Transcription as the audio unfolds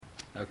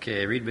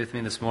Okay, read with me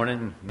this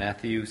morning,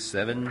 Matthew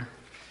 7,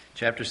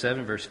 chapter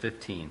 7, verse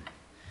 15.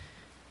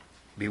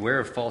 Beware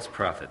of false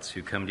prophets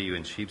who come to you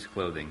in sheep's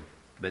clothing,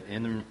 but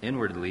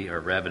inwardly are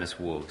ravenous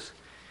wolves.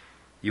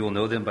 You will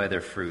know them by their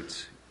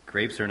fruits.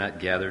 Grapes are not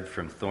gathered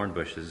from thorn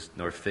bushes,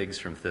 nor figs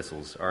from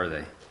thistles, are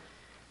they?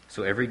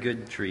 So every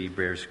good tree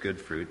bears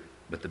good fruit,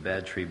 but the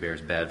bad tree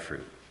bears bad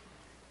fruit.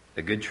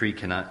 A good tree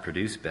cannot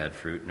produce bad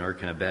fruit, nor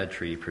can a bad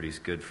tree produce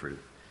good fruit.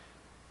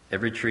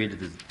 Every tree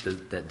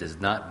that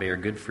does not bear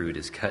good fruit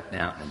is cut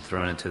down and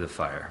thrown into the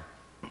fire.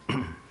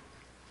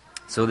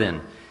 So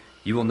then,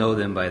 you will know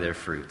them by their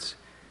fruits.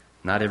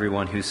 Not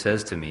everyone who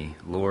says to me,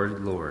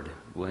 Lord, Lord,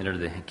 will enter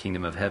the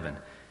kingdom of heaven,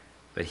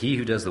 but he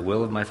who does the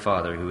will of my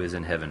Father who is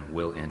in heaven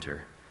will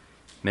enter.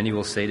 Many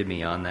will say to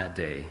me on that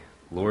day,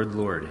 Lord,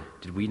 Lord,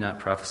 did we not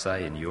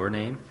prophesy in your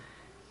name?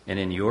 And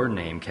in your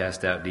name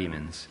cast out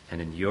demons,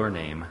 and in your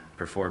name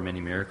perform many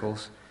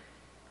miracles?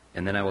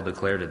 And then I will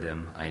declare to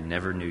them, I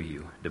never knew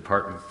you.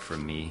 Depart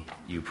from me,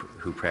 you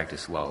who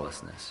practice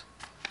lawlessness.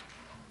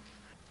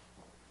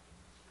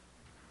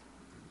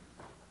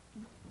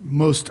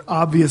 Most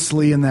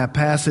obviously in that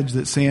passage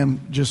that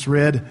Sam just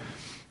read,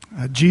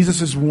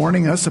 Jesus is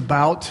warning us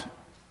about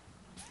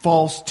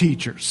false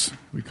teachers.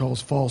 We call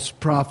us false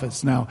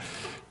prophets. Now,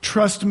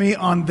 trust me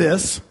on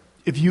this.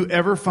 If you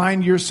ever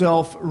find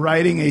yourself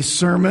writing a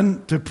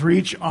sermon to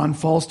preach on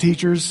false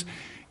teachers,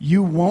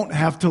 you won't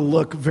have to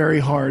look very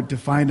hard to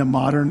find a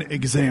modern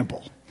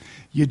example.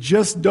 You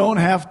just don't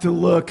have to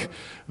look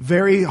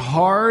very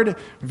hard,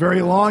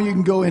 very long. You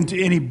can go into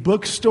any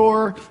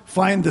bookstore,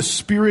 find the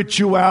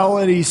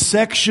spirituality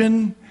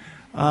section,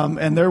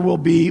 and there will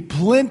be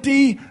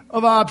plenty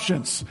of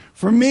options.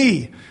 For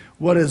me,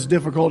 what is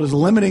difficult is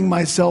limiting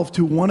myself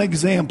to one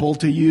example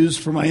to use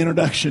for my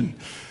introduction.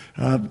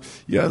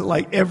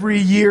 Like every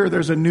year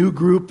there's a new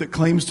group that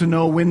claims to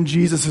know when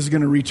Jesus is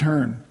going to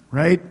return,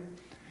 right?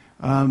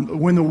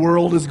 When the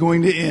world is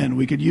going to end.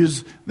 We could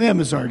use them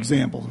as our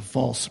example of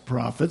false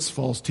prophets,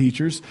 false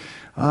teachers.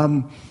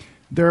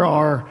 There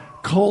are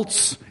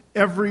cults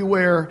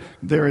everywhere.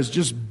 There is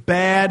just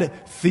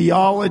bad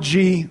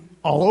theology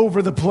all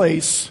over the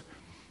place.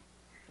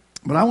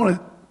 But I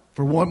want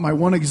to, my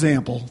one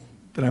example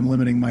that I'm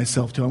limiting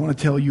myself to, I want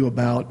to tell you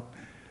about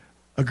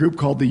a group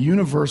called the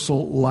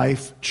Universal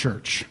Life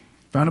Church,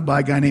 founded by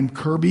a guy named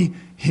Kirby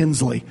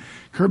Hensley.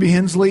 Kirby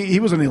Hensley, he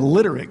was an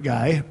illiterate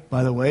guy,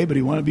 by the way, but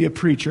he wanted to be a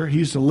preacher. He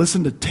used to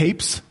listen to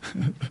tapes,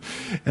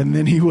 and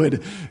then he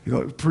would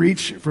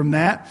preach from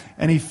that.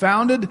 And he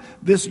founded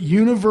this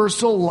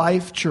Universal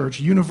Life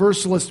Church.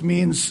 Universalist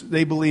means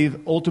they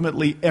believe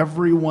ultimately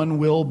everyone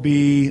will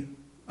be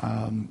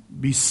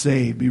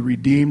saved, be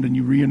redeemed,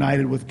 and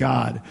reunited with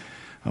God,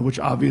 which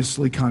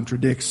obviously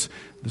contradicts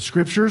the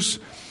Scriptures.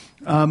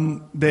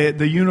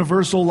 The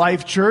Universal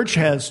Life Church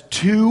has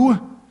two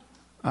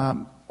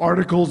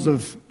articles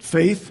of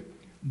faith: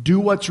 do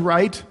what's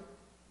right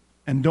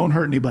and don't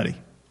hurt anybody.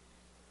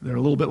 They're a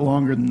little bit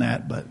longer than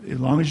that, but as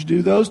long as you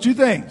do those two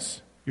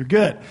things, you're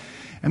good.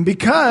 And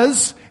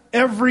because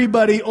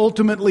everybody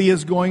ultimately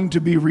is going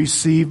to be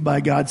received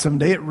by God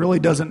someday, it really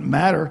doesn't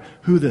matter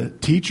who the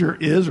teacher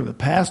is or the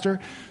pastor.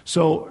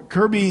 So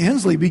Kirby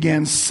Hensley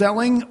began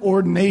selling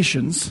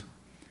ordination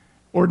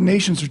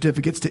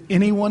certificates to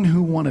anyone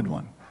who wanted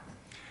one.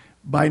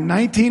 By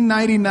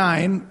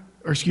 1999,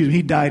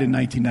 he died in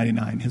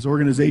 1999. His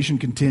organization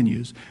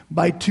continues.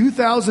 By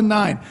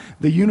 2009,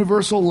 the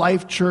Universal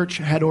Life Church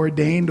had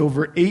ordained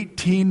over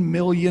 18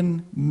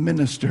 million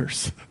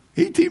ministers.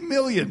 18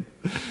 million.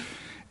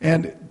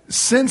 And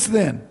since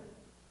then,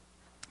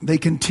 they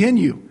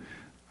continue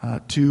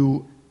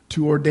to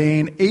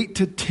ordain 8,000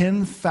 to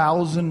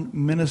 10,000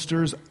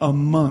 ministers a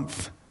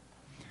month.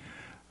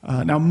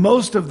 Now,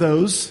 most of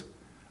those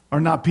are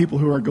not people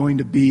who are going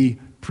to be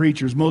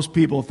preachers. Most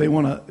people, if you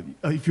want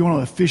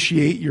to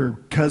officiate your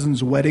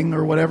cousin's wedding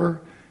or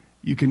whatever,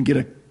 you can get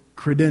a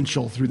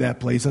credential through that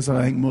place. That's what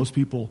I think most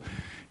people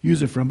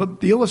use it from. But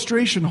the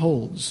illustration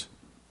holds.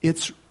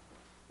 It's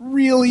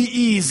really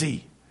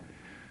easy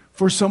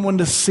for someone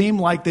to seem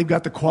like they've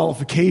got the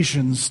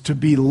qualifications to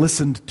be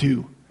listened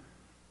to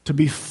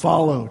be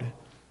followed.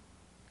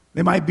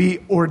 They might be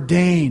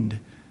ordained.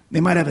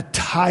 They might have a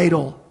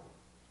title.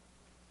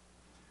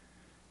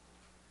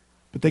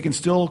 But they can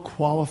still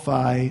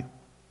qualify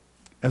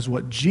as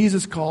what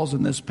Jesus calls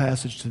in this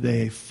passage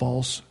today, a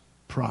false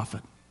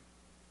prophet.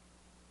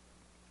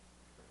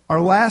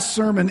 Our last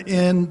sermon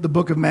in the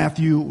book of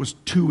Matthew was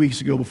 2 weeks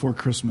ago before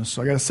Christmas,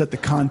 so I got to set the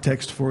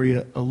context for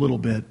you a little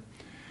bit.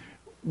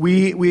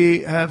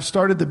 We have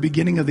started the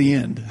beginning of the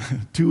end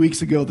 2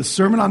 weeks ago, the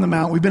Sermon on the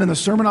Mount. We've been in the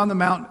Sermon on the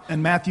Mount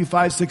in Matthew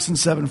 5, 6, and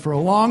 7 for a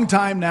long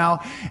time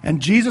now,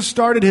 and Jesus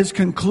started his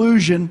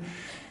conclusion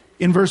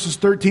in verses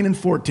 13 and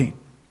 14.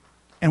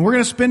 And we're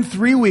going to spend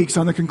 3 weeks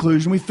on the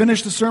conclusion. We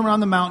finish the Sermon on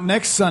the Mount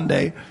next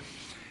Sunday.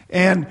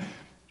 And in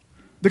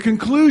the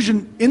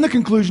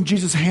conclusion,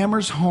 Jesus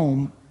hammers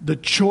home the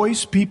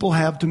choice people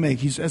have to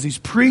make. As he's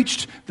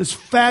preached this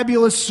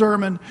fabulous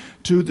sermon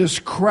to this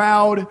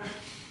crowd,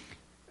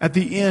 at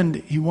the end,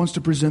 he wants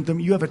to present them,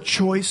 you have a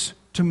choice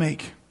to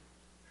make.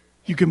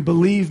 You can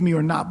believe me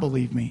or not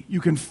believe me.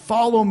 You can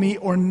follow me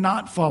or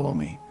not follow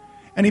me.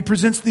 And he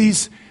presents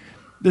this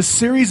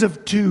series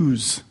of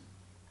twos.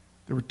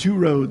 There were 2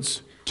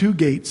 roads, 2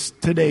 gates.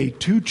 Today,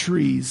 2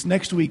 trees.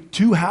 Next week,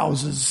 2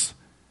 houses.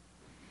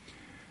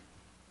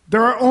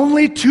 There are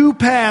only 2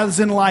 paths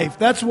in life.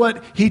 That's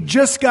what he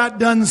just got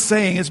done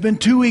saying. It's been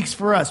 2 weeks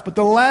for us. But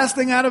the last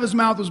thing out of his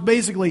mouth was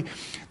basically,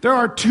 there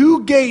are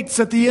 2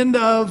 gates at the end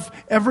of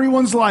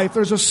everyone's life.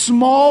 There's a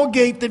small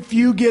gate that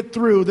few get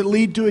through that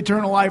lead to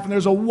eternal life. And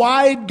there's a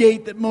wide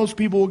gate that most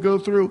people will go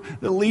through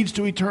that leads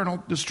to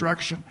eternal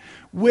destruction.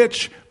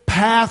 Which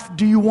path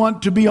do you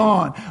want to be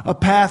on? A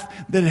path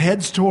that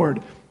heads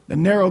toward the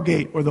narrow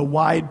gate or the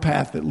wide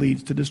path that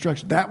leads to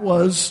destruction? That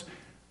was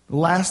the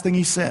last thing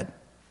he said.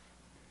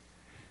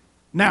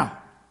 Now,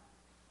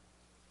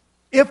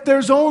 if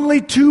there's only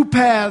 2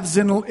 paths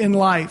in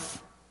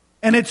life,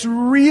 and it's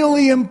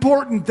really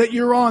important that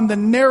you're on the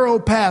narrow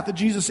path of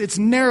Jesus, it's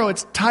narrow,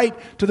 it's tight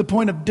to the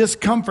point of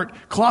discomfort,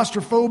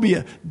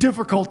 claustrophobia,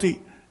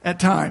 difficulty at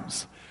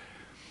times.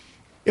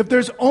 If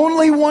there's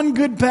only one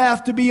good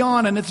path to be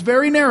on, and it's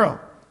very narrow,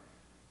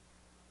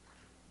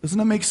 doesn't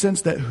it make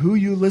sense that who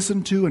you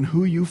listen to and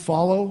who you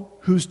follow,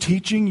 whose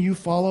teaching you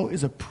follow,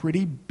 is a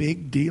pretty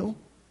big deal?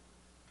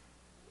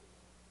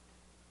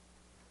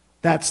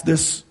 That's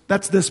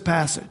this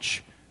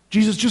passage.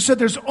 Jesus just said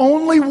there's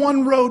only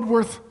one road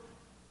worth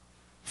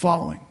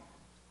following.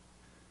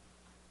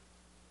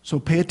 So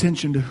pay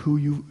attention to who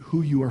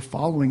you are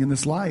following in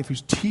this life,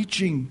 whose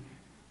teaching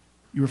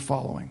you're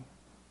following.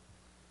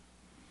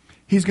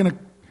 He's going to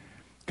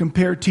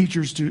compare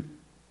teachers to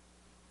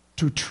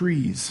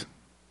trees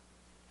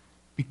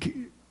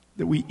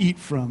that we eat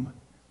from.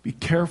 Be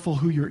careful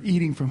who you're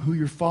eating from, who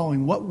you're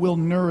following. What will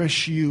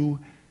nourish you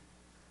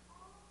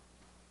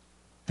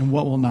and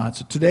what will not.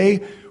 So today,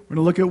 we're going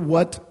to look at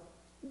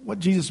what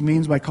Jesus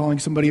means by calling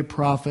somebody a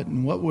prophet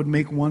and what would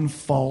make one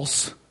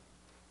false.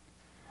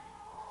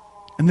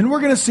 And then we're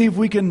going to see if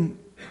we can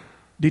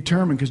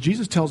determine, because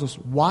Jesus tells us,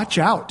 watch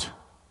out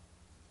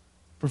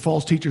for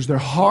false teachers. They're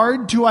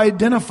hard to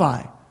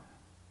identify.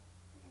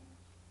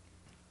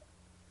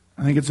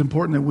 I think it's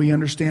important that we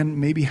understand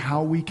maybe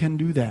how we can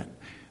do that.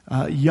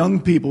 Young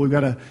people, we've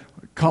got a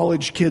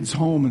college kids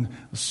home and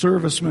a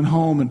serviceman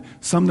home and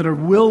some that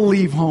will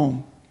leave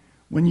home.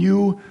 When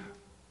you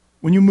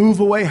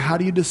move away, how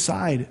do you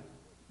decide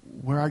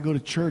where I go to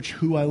church,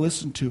 who I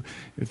listen to?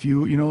 If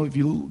you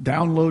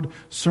download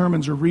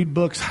sermons or read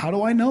books, how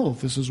do I know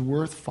if this is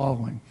worth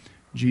following?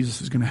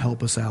 Jesus is going to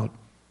help us out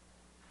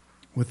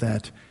with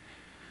that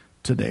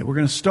today. We're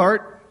going to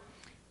start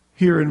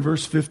here in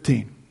verse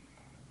 15.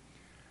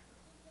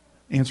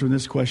 Answering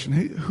this question,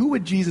 who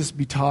would Jesus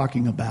be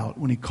talking about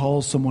when he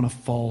calls someone a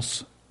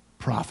false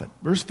prophet?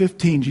 Verse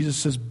 15, Jesus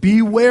says,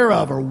 beware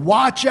of, or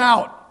watch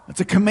out. That's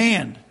a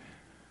command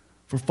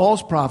for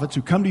false prophets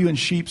who come to you in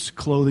sheep's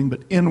clothing,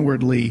 but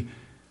inwardly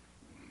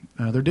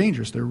they're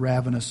dangerous. They're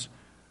ravenous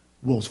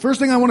wolves. First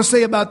thing I want to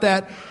say about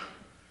that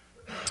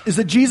is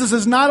that Jesus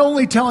is not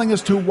only telling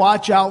us to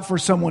watch out for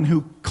someone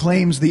who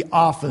claims the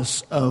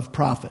office of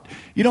prophet.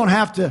 You don't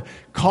have to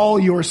call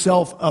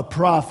yourself a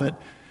prophet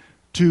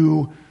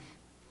to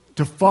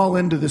fall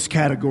into this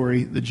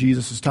category that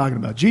Jesus is talking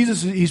about.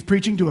 He's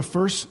preaching to a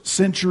first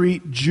century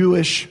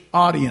Jewish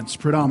audience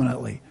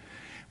predominantly.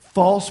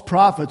 False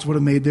prophets would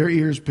have made their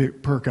ears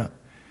perk up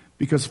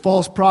because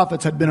false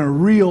prophets had been a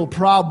real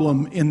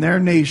problem in their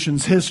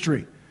nation's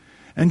history.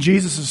 And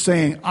Jesus is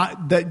saying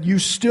that you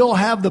still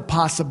have the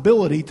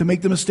possibility to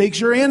make the mistakes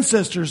your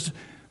ancestors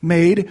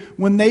made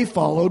when they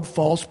followed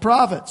false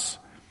prophets.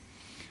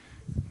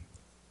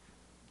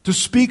 To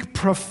speak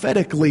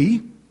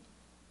prophetically,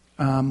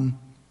 that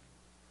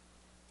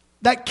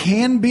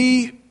can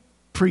be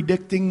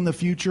predicting the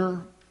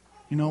future,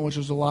 which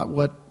is a lot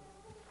what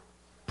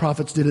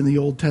prophets did in the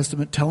Old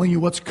Testament, telling you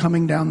what's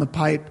coming down the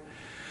pipe.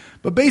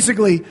 But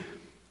basically,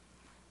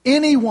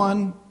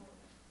 anyone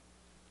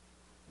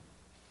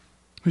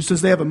who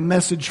says they have a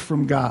message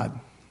from God,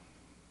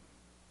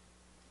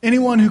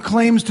 anyone who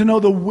claims to know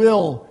the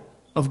will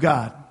of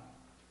God,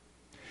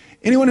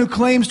 anyone who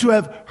claims to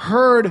have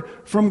heard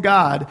from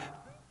God,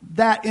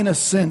 that in a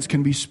sense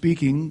can be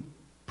speaking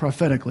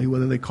prophetically,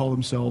 whether they call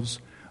themselves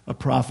a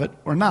prophet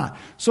or not.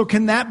 So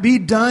can that be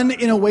done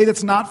in a way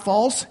that's not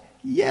false?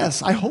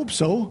 Yes, I hope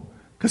so,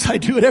 because I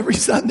do it every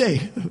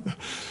Sunday.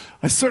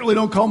 I certainly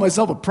don't call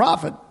myself a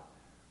prophet.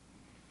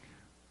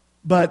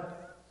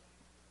 But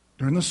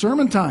during the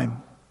sermon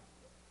time,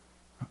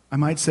 I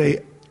might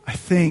say, I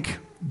think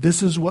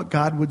this is what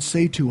God would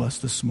say to us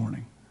this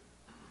morning.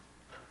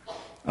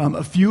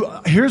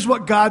 Here's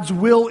what God's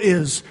will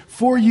is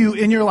for you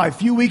in your life. A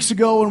few weeks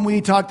ago when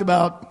we talked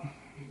about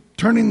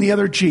turning the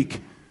other cheek,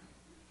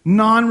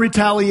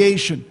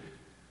 non-retaliation.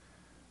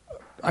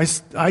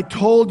 I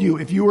told you,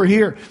 if you were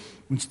here,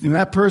 when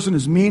that person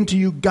is mean to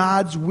you,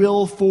 God's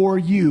will for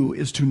you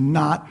is to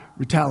not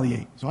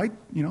retaliate. So I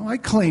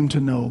claim to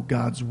know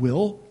God's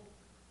will.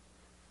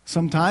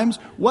 Sometimes,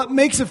 what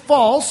makes it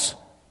false,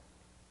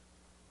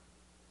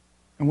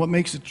 and what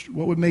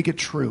would make it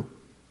true?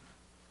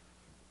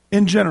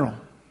 In general,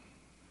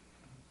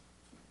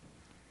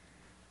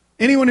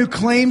 Anyone who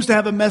claims to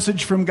have a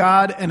message from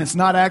God and it's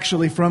not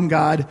actually from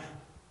God,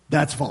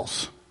 that's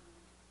false.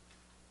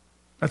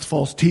 That's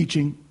false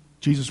teaching.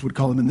 Jesus would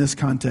call him in this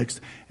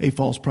context a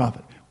false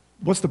prophet.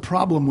 What's the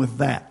problem with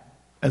that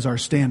as our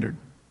standard?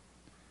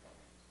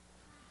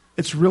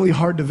 It's really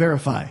hard to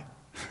verify,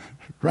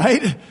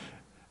 right?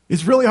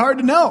 It's really hard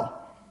to know.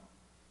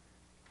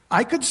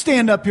 I could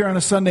stand up here on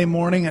a Sunday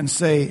morning and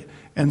say,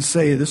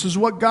 this is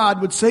what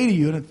God would say to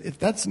you. And if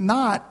that's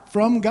not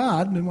from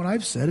God, then what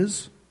I've said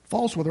is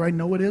false, whether I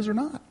know it is or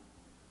not.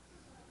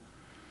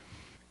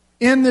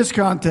 In this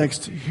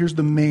context, here's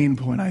the main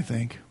point, I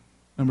think.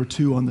 Number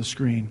 2 on the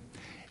screen.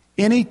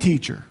 Any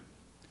teacher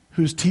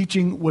whose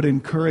teaching would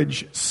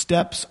encourage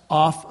steps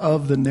off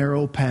of the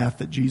narrow path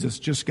that Jesus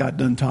just got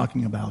done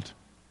talking about,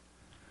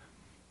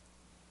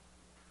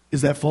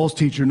 is that false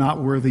teacher not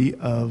worthy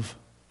of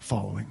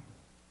following?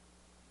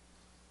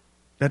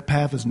 That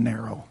path is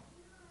narrow.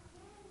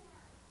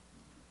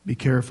 Be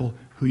careful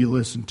who you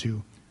listen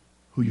to,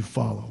 who you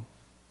follow.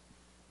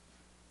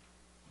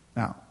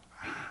 Now,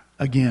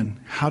 again,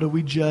 how do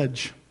we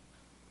judge?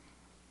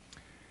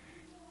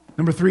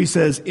 Number 3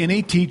 says,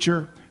 any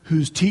teacher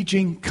whose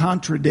teaching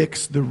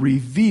contradicts the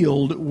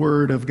revealed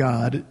Word of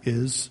God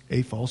is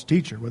a false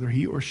teacher, whether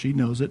he or she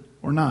knows it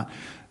or not.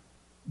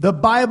 The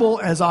Bible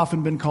has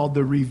often been called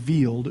the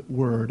revealed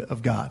Word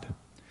of God.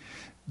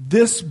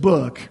 This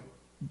book,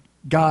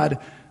 God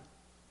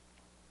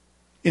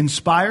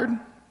inspired,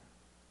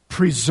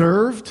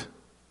 preserved,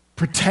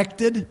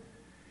 protected,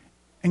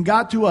 and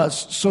got to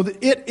us so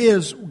that it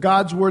is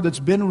God's Word that's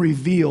been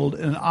revealed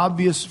in an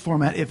obvious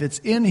format. If it's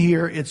in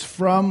here, it's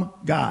from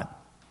God.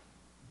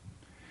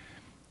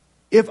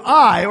 If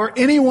I or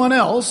anyone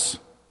else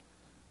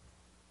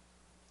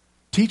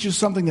teaches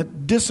something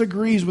that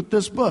disagrees with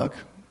this book,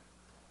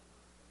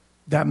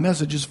 that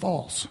message is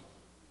false.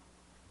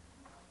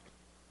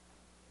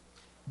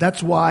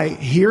 That's why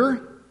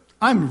here,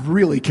 I'm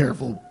really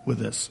careful with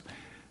this.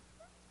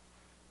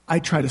 I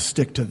try to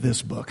stick to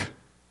this book.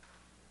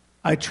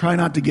 I try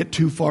not to get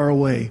too far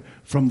away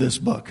from this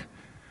book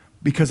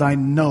because I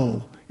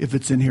know if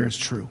it's in here, it's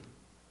true.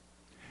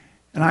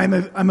 And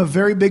I'm a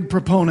very big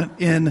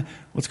proponent in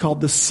what's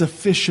called the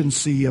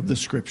sufficiency of the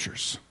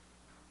Scriptures.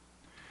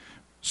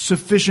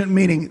 Sufficient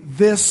meaning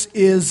this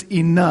is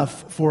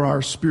enough for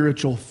our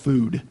spiritual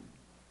food.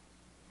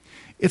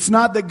 It's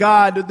not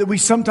that we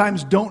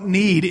sometimes don't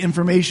need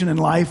information in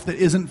life that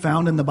isn't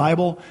found in the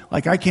Bible.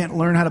 Like I can't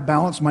learn how to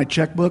balance my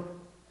checkbook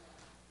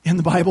in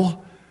the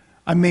Bible.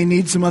 I may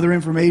need some other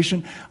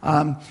information. If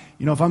I'm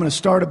going to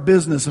start a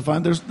business, if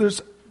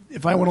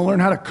I want to learn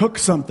how to cook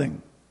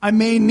something, I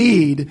may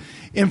need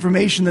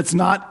information that's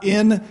not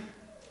in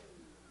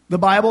the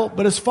Bible.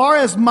 But as far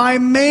as my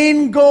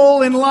main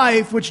goal in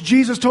life, which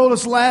Jesus told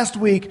us last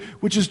week,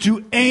 which is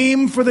to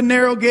aim for the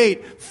narrow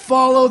gate,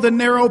 follow the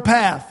narrow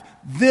path,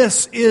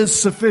 this is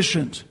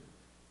sufficient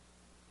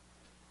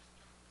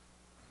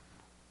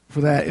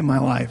for that in my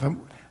life.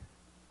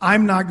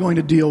 I'm not going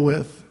to deal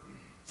with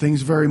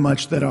things very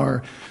much that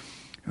are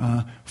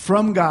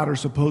from God or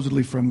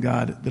supposedly from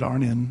God that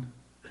aren't in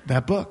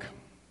that book.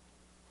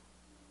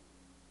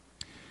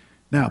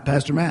 Now,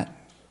 Pastor Matt,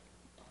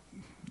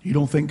 you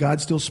don't think God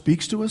still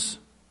speaks to us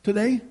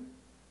today?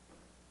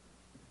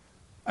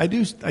 I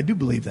do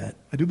believe that.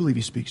 I do believe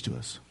He speaks to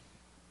us.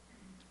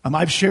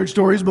 I've shared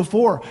stories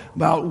before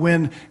about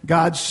when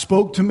God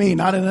spoke to me,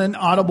 not in an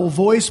audible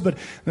voice, but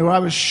where I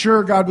was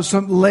sure God was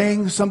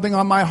laying something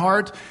on my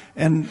heart,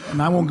 and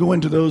I won't go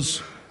into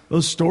those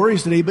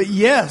stories today, but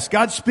yes,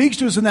 God speaks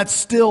to us in that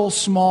still,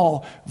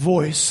 small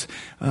voice.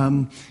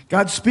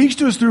 God speaks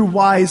to us through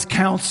wise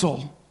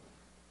counsel.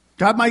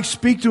 God might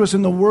speak to us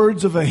in the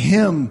words of a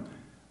hymn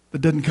that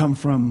doesn't come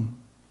from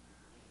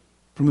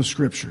the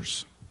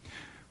Scriptures.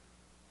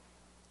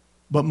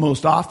 But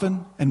most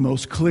often and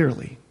most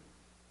clearly,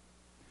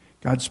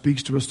 God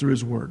speaks to us through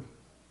His Word.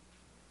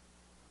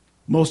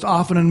 Most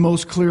often and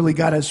most clearly,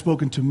 God has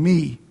spoken to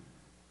me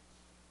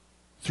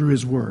through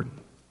His Word.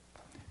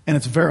 And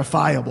it's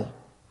verifiable.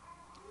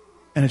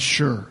 And it's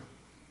sure.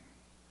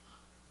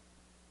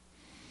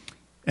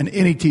 And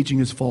any teaching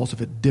is false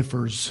if it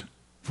differs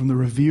from the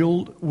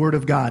revealed Word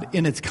of God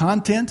in its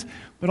content,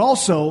 but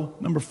also,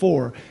 number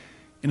 4,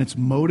 in its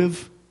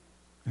motive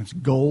and its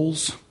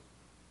goals.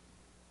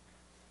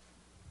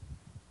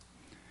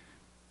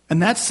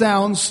 And that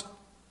sounds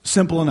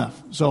simple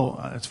enough. So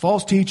it's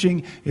false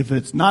teaching if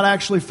it's not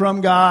actually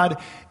from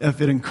God, if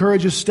it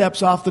encourages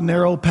steps off the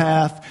narrow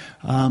path,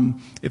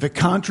 if it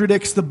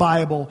contradicts the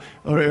Bible,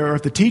 or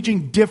if the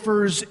teaching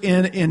differs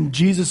from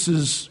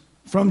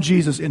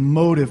Jesus in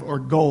motive or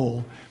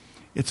goal,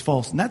 it's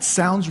false. And that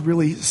sounds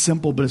really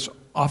simple, but it's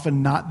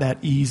often not that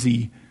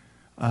easy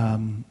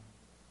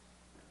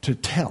to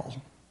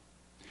tell.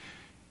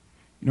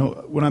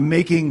 When I'm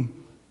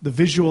making the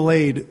visual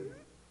aid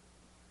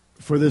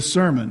for this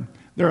sermon,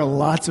 there are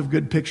lots of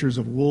good pictures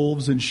of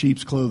wolves in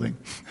sheep's clothing.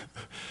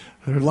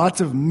 There are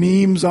lots of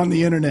memes on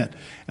the internet,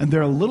 and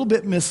they're a little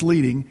bit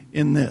misleading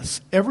in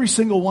this. Every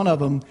single one of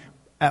them,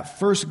 at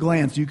first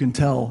glance, you can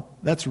tell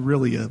that's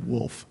really a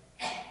wolf.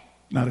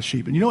 not a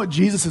sheep. And you know what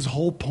Jesus'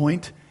 whole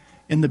point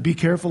in the be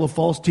careful of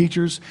false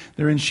teachers?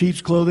 They're in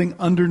sheep's clothing,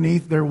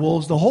 underneath they're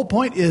wolves. The whole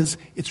point is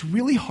it's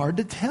really hard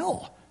to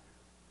tell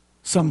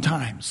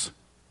sometimes.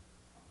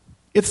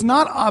 It's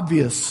not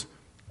obvious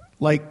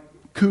like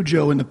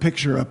Cujo in the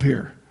picture up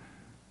here.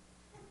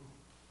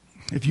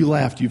 If you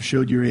laughed, you've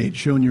shown your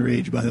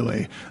age, by the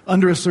way.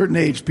 Under a certain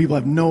age, people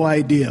have no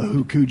idea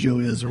who Cujo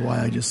is or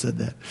why I just said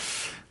that.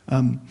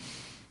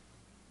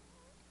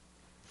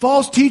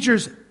 False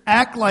teachers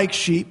act like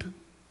sheep.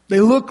 They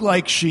look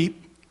like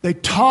sheep. They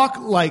talk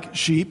like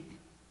sheep.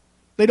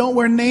 They don't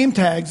wear name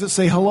tags that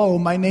say, hello,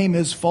 my name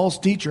is false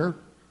teacher.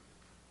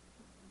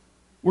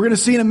 We're going to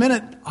see in a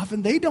minute,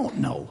 often they don't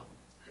know.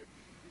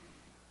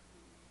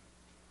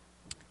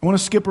 I want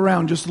to skip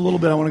around just a little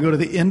bit. I want to go to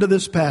the end of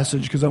this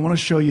passage because I want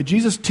to show you.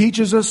 Jesus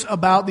teaches us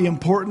about the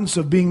importance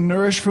of being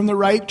nourished from the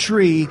right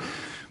tree.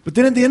 But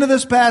then at the end of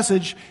this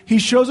passage, he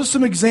shows us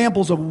some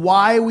examples of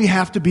why we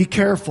have to be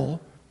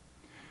careful.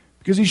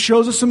 Because he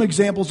shows us some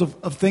examples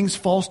of things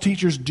false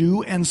teachers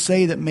do and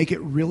say that make it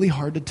really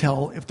hard to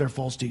tell if they're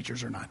false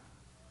teachers or not.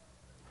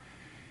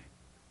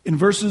 In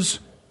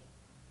verses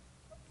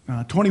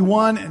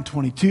 21 and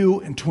 22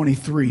 and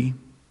 23,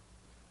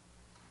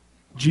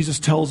 Jesus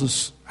tells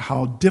us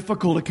how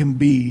difficult it can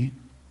be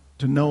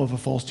to know if a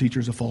false teacher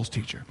is a false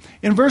teacher.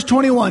 In verse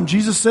 21,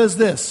 Jesus says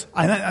this.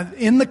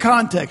 In the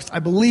context, I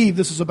believe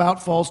this is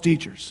about false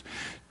teachers.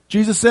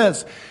 Jesus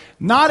says,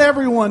 not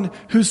everyone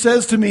who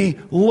says to me,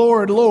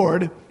 Lord,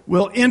 Lord,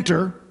 will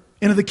enter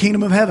into the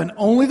kingdom of heaven.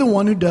 Only the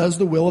one who does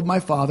the will of my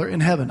Father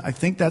in heaven. I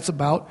think that's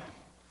about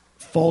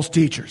false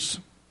teachers.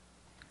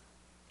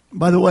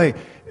 By the way,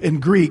 in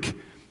Greek,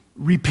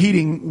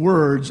 repeating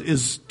words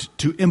is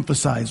to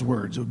emphasize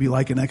words. It would be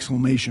like an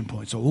exclamation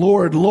point. So,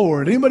 Lord,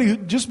 Lord.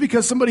 Just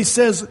because somebody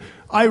says,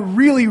 I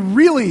really,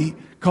 really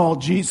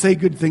say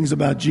good things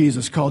about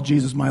Jesus, call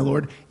Jesus my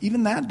Lord,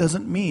 even that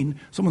doesn't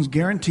mean someone's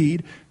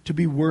guaranteed to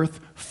be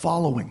worth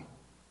following.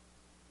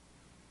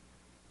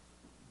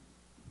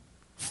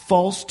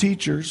 False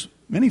teachers,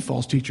 many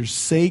false teachers,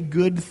 say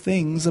good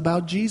things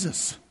about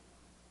Jesus.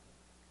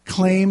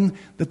 Claim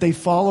that they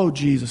follow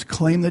Jesus.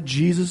 Claim that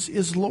Jesus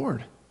is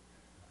Lord.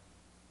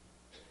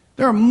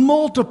 There are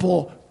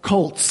multiple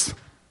cults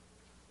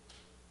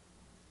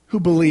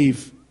who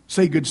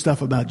say good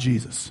stuff about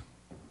Jesus.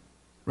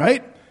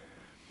 Right?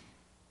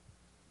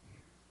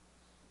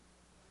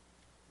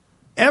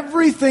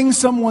 Everything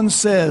someone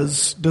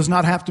says does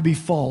not have to be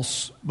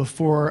false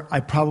before I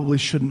probably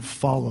shouldn't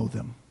follow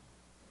them.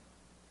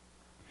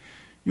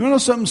 You want to know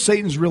something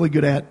Satan's really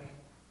good at?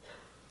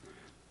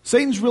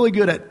 Satan's really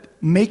good at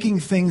making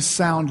things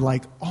sound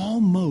like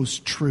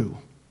almost true.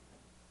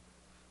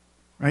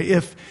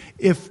 Right?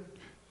 If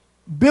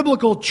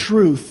biblical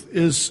truth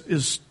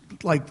is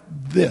like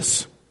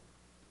this,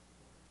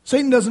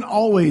 Satan doesn't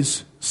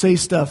always say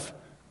stuff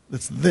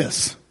that's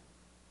this.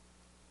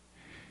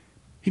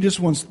 He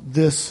just wants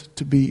this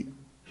to be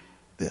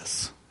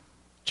this.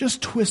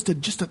 Just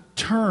twisted, just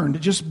turned,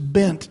 just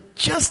bent,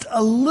 just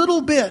a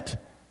little bit.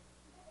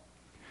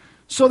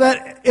 So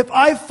that if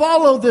I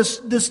follow this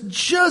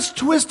just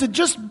twisted,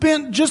 just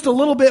bent, just a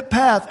little bit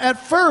path, at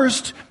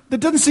first, there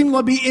doesn't seem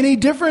to be any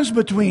difference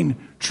between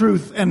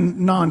truth and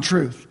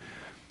non-truth.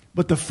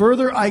 But the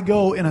further I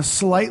go in a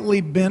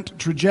slightly bent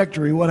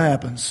trajectory, what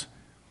happens?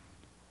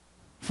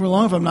 For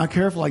long, if I'm not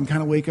careful, I can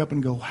kind of wake up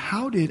and go,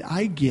 how did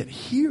I get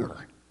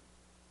here?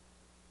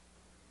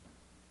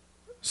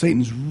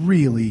 Satan's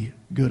really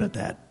good at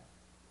that.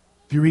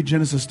 If you read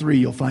Genesis 3,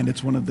 you'll find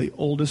it's one of the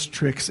oldest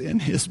tricks in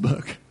his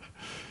book.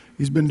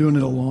 He's been doing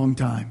it a long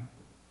time.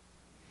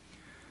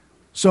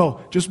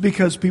 So, just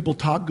because people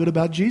talk good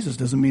about Jesus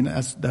doesn't mean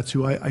that's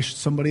who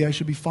somebody I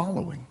should be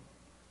following.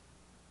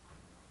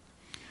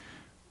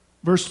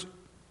 Verse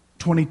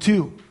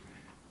 22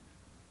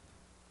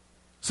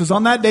 says,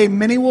 on that day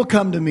many will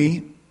come to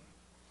me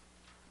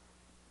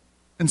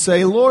and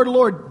say, Lord,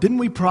 Lord, didn't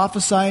we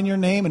prophesy in your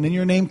name and in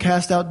your name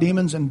cast out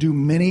demons and do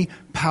many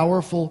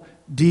powerful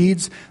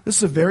deeds? This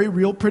is a very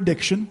real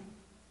prediction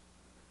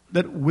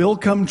that will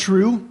come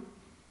true.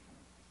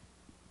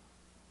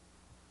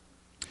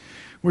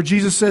 Where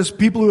Jesus says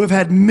people who have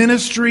had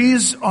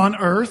ministries on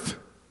earth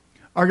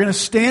are going to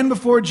stand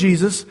before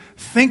Jesus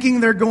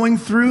thinking they're going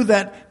through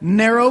that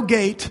narrow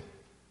gate,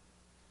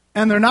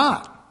 and they're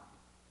not.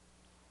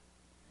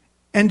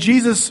 And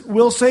Jesus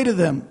will say to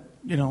them,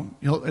 in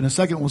a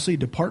second we'll see,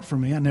 depart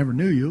from me, I never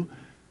knew you.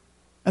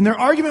 And their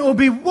argument will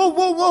be,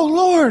 whoa,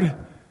 Lord,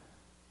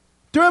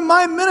 during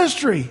my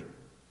ministry,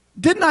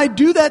 didn't I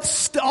do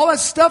that all that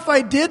stuff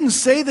I did and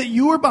say that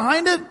you were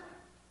behind it?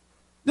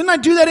 Didn't I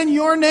do that in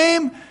your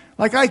name?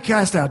 Like I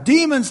cast out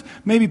demons,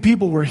 maybe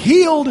people were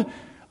healed.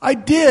 I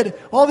did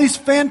all these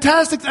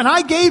fantastic, and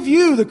I gave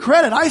you the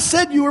credit. I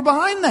said you were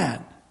behind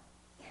that.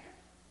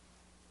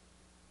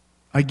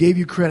 I gave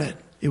you credit.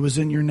 It was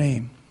in your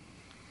name.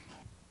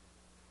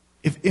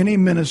 If any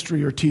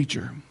ministry or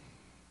teacher,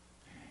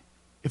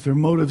 if their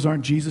motives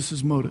aren't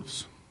Jesus'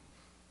 motives,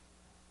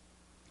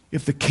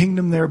 if the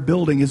kingdom they're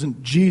building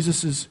isn't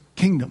Jesus'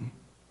 kingdom,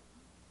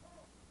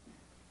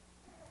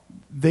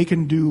 they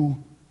can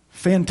do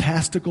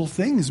fantastical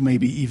things,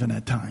 maybe even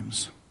at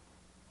times,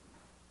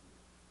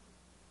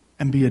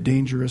 and be a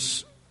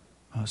dangerous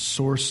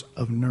source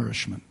of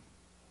nourishment.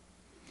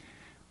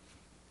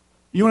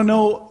 You want to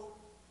know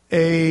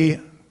a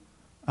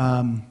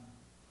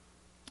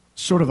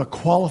sort of a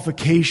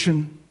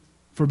qualification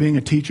for being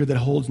a teacher that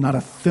holds not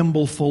a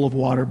thimble full of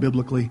water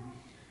biblically?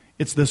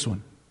 It's this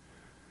one.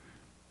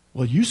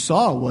 Well, you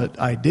saw what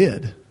I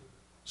did,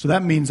 so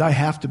that means I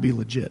have to be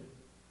legit.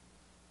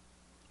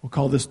 We'll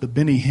call this the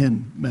Benny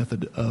Hinn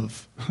method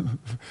of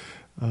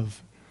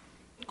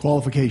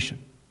qualification.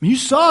 You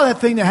saw that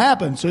thing that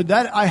happened, so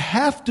that I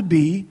have to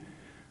be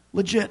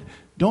legit.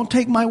 Don't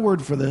take my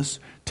word for this.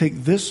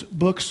 Take this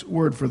book's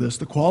word for this.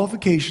 The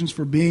qualifications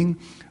for being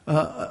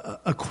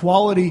a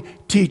quality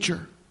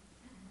teacher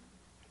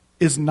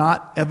is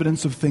not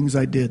evidence of things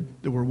I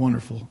did that were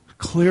wonderful.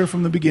 Clear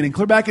from the beginning.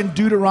 Clear back in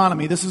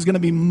Deuteronomy. This is going to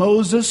be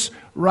Moses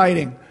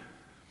writing.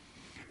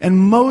 And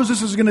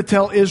Moses is going to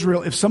tell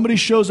Israel, if somebody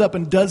shows up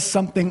and does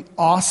something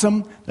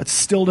awesome, that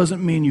still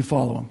doesn't mean you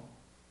follow him.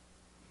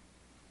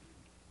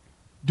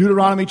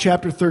 Deuteronomy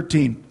chapter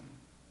 13.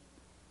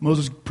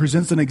 Moses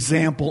presents an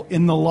example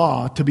in the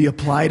law to be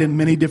applied in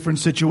many different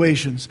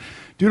situations.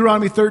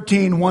 Deuteronomy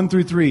 13, 1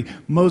 through 3.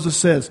 Moses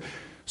says,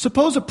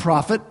 suppose a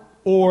prophet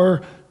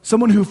or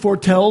someone who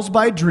foretells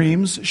by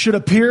dreams should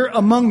appear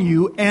among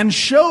you and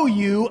show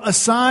you a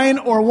sign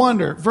or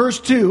wonder. Verse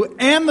 2,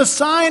 and the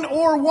sign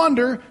or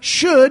wonder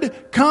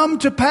should come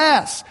to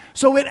pass.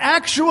 So it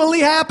actually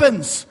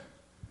happens.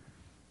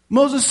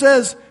 Moses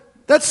says,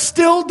 that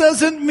still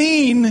doesn't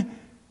mean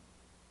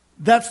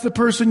that's the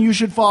person you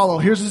should follow.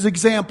 Here's his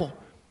example.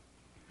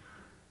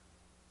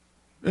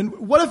 And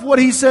what if what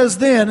he says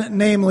then,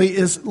 namely,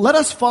 is let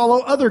us follow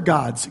other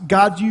gods,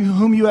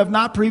 whom you have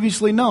not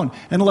previously known,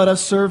 and let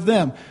us serve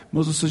them.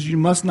 Moses says you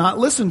must not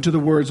listen to the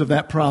words of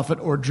that prophet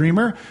or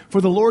dreamer, for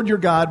the Lord your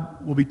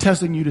God will be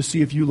testing you to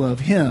see if you love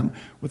him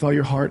with all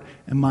your heart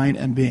and mind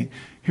and being.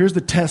 Here's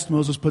the test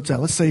Moses puts out.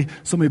 Let's say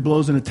somebody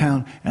blows into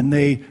town and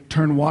they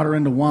turn water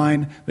into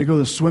wine. They go to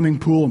the swimming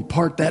pool and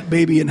part that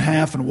baby in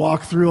half and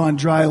walk through on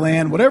dry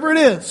land, whatever it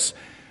is.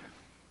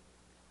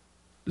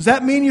 Does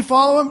that mean you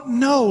follow him?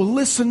 No,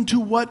 listen to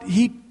what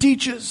he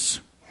teaches.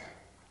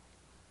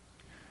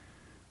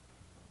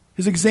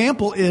 His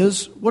example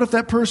is, what if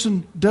that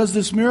person does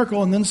this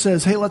miracle and then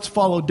says, hey, let's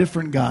follow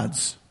different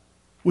gods?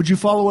 Would you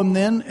follow him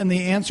then? And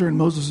the answer in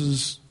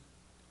Moses'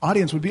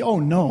 audience would be, oh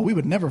no, we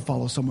would never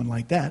follow someone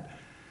like that.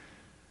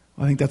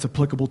 Well, I think that's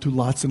applicable to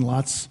lots and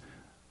lots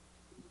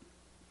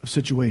of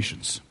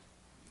situations.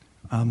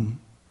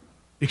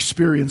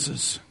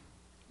 Experiences,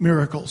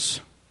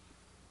 miracles.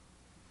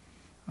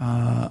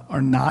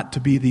 Are not to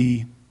be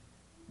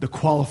the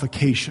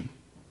qualification.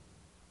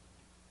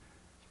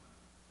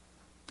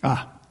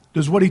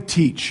 Does what he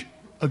teach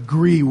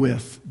agree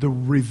with the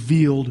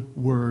revealed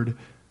word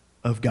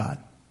of God?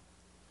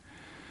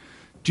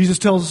 Jesus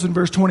tells us in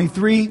verse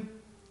 23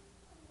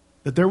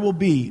 that there will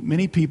be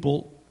many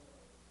people,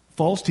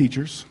 false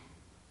teachers,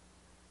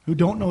 who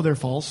don't know they're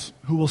false,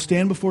 who will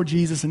stand before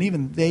Jesus, and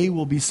even they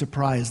will be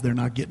surprised they're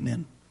not getting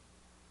in.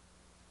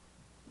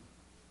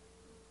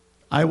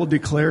 I will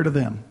declare to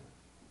them,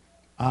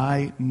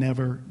 I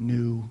never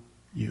knew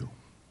you.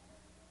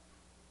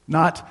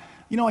 Not,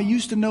 I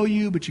used to know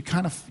you, but you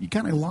kind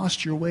of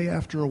lost your way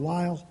after a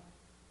while.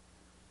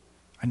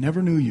 I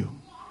never knew you.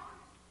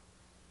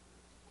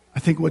 I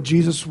think what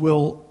Jesus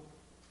will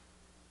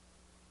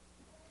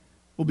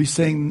be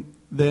saying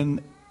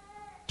then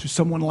to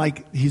someone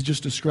like he's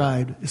just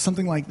described is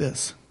something like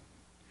this.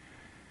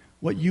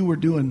 What you were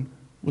doing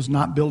was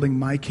not building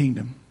my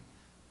kingdom.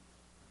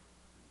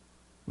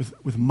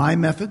 With my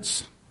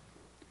methods,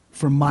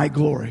 for my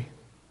glory.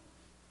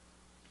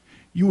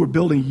 You were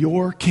building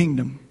your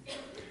kingdom.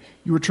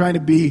 You were trying to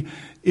be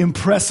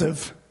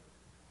impressive.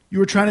 You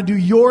were trying to do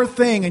your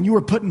thing, and you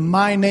were putting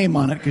my name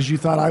on it because you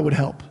thought I would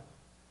help.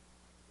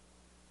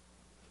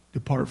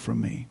 Depart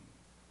from me,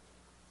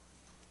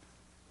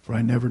 for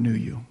I never knew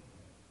you.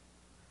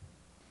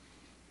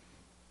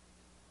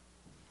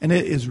 And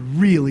it is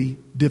really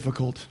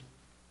difficult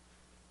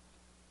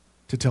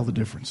to tell the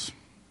difference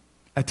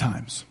at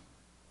times.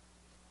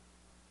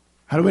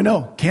 How do we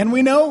know? Can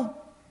we know?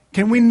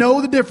 Can we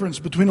know the difference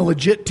between a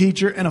legit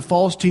teacher and a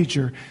false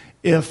teacher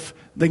if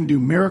they can do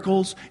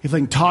miracles, if they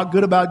can talk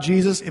good about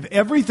Jesus, if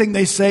everything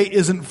they say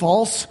isn't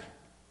false?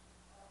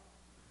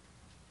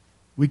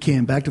 We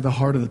can. Back to the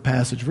heart of the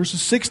passage.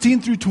 Verses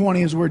 16 through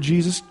 20 is where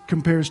Jesus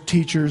compares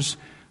teachers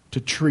to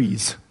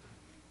trees.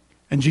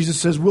 And Jesus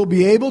says, we'll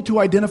be able to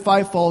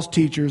identify false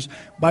teachers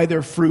by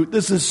their fruit.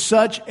 This is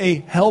such a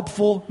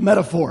helpful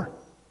metaphor.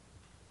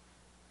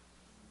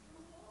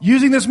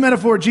 Using this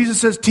metaphor,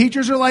 Jesus says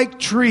teachers are like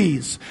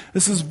trees.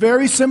 This is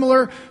very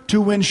similar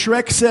to when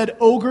Shrek said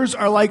ogres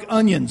are like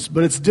onions,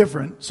 but it's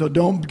different, so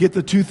don't get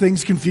the two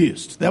things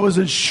confused. That was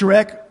in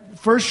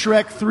First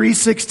Shrek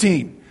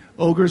 3:16.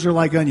 Ogres are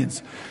like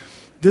onions.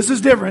 This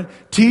is different.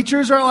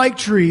 Teachers are like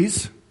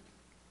trees.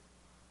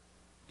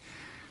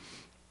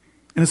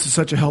 And this is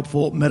such a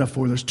helpful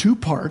metaphor. There's two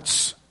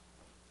parts.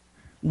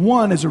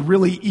 One is a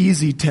really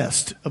easy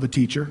test of a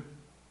teacher.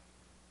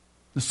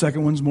 The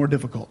second one's more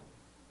difficult.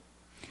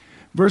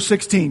 Verse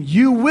 16,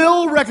 you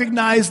will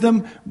recognize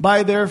them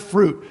by their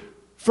fruit.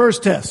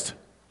 First test.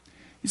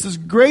 He says,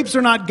 grapes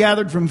are not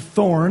gathered from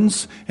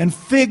thorns, and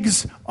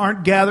figs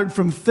aren't gathered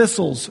from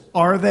thistles,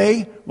 are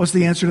they? What's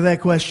the answer to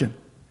that question?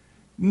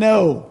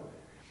 No.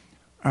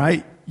 All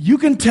right. You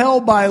can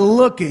tell by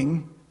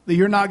looking that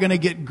you're not going to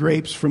get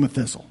grapes from a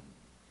thistle.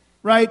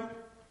 Right?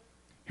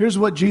 Here's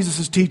what Jesus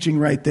is teaching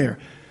right there.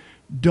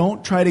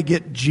 Don't try to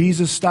get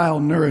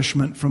Jesus-style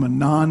nourishment from a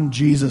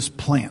non-Jesus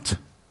plant.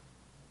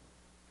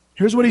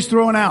 Here's what he's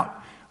throwing out.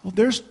 Well,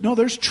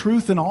 there's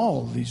truth in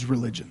all of these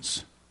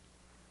religions.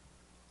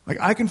 Like,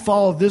 I can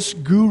follow this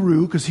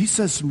guru because he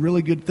says some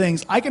really good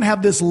things. I can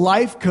have this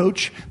life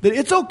coach that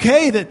it's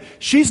okay that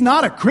she's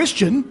not a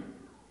Christian.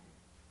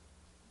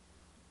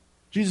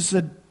 Jesus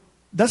said,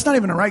 that's not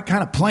even the right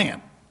kind of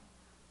plant.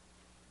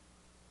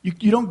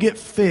 You don't get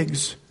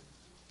figs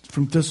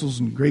from thistles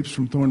and grapes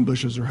from thorn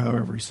bushes, or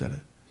however he said it.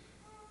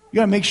 You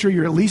got to make sure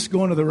you're at least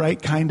going to the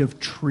right kind of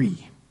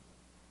tree.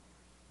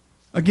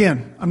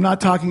 Again, I'm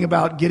not talking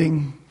about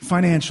getting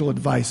financial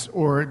advice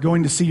or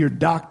going to see your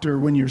doctor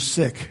when you're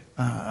sick.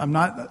 I'm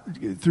not,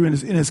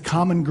 in his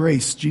common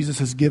grace, Jesus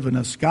has given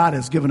us, God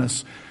has given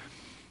us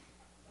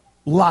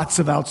lots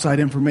of outside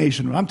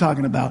information. What I'm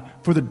talking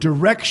about, for the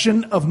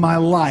direction of my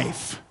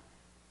life,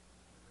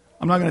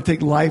 I'm not going to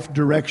take life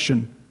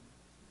direction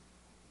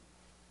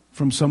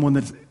from someone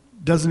that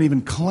doesn't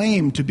even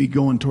claim to be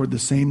going toward the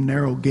same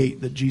narrow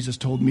gate that Jesus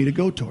told me to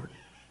go toward.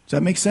 Does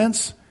that make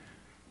sense?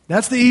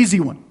 That's the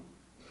easy one.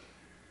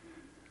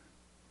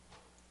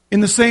 In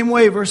the same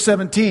way, verse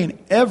 17,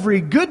 every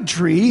good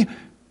tree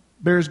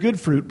bears good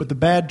fruit, but the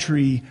bad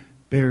tree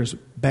bears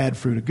bad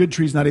fruit. A good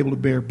tree is not able to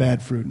bear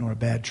bad fruit, nor a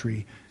bad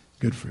tree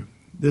good fruit.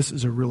 This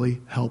is a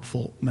really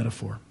helpful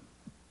metaphor.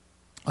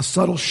 A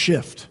subtle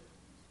shift.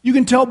 You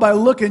can tell by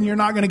looking you're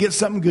not going to get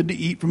something good to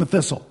eat from a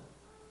thistle.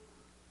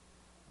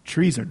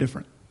 Trees are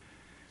different.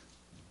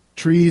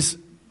 Trees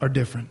are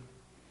different.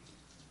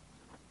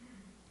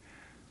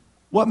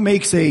 What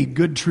makes a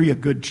good tree a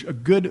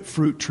good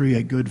fruit tree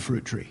a good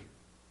fruit tree?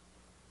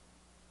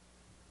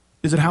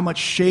 Is it how much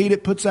shade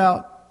it puts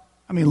out?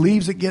 How many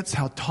leaves it gets?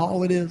 How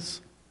tall it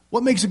is?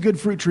 What makes a good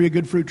fruit tree a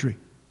good fruit tree?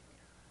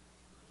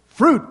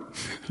 Fruit.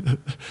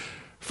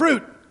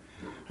 Fruit.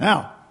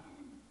 Now,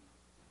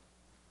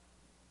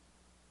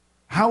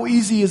 how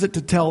easy is it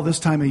to tell this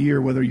time of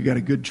year whether you got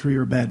a good tree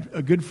or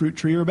a good fruit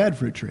tree or a bad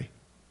fruit tree?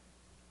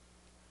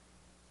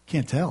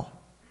 Can't tell.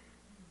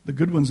 The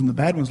good ones and the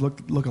bad ones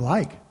look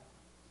alike.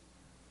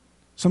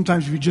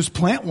 Sometimes if you just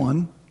plant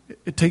one,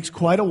 it takes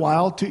quite a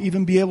while to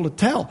even be able to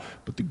tell.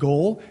 But the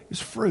goal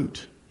is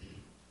fruit.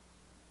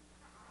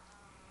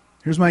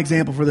 Here's my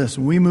example for this.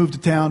 When we moved to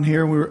town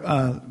here, we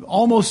were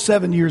almost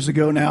 7 years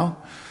ago now.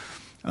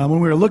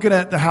 When we were looking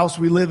at the house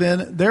we live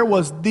in, there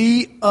was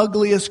the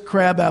ugliest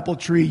crabapple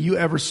tree you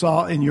ever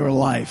saw in your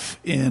life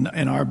in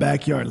our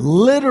backyard.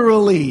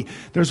 Literally,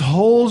 there's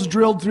holes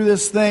drilled through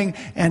this thing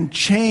and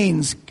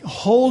chains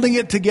holding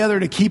it together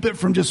to keep it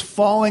from just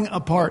falling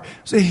apart.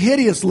 It's a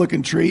hideous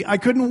looking tree. I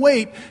couldn't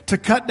wait to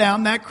cut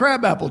down that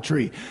crabapple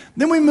tree.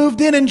 Then we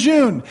moved in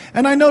June,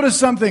 and I noticed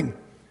something.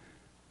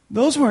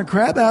 Those weren't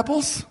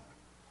crabapples.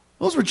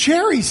 Those were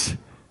cherries.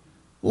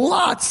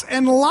 Lots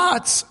and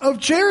lots of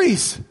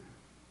cherries.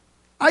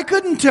 I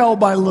couldn't tell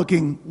by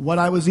looking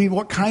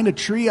what kind of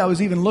tree I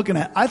was even looking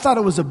at. I thought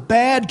it was a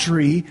bad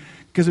tree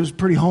because it was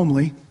pretty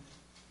homely.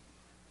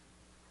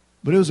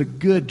 But it was a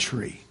good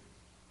tree.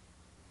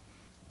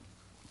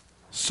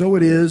 So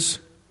it is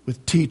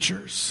with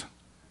teachers.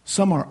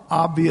 Some are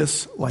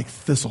obvious like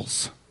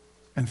thistles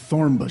and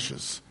thorn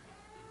bushes.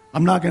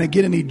 I'm not going to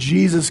get any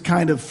Jesus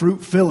kind of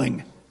fruit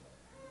filling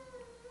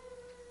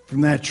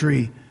from that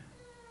tree.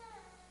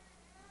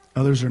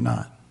 Others are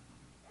not.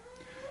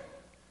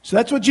 So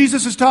that's what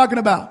Jesus is talking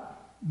about.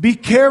 Be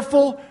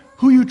careful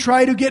who you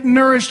try to get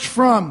nourished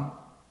from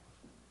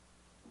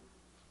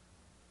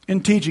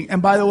in teaching. And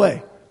by the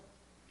way,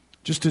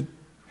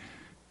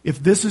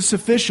 if this is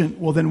sufficient,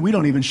 well then we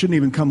shouldn't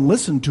even come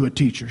listen to a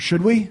teacher,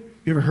 should we?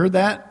 You ever heard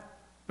that?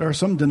 There are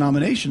some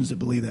denominations that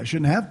believe that.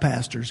 Shouldn't have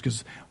pastors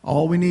because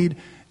all we need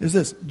is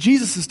this.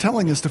 Jesus is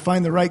telling us to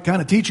find the right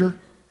kind of teacher.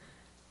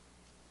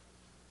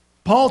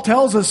 Paul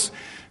tells us,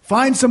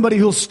 find somebody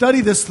who'll study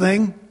this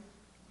thing.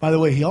 By the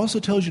way, he also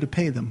tells you to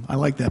pay them. I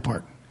like that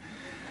part.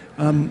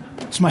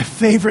 It's my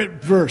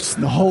favorite verse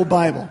in the whole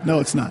Bible. No,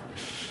 it's not.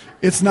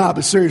 It's not,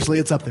 but seriously,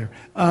 it's up there.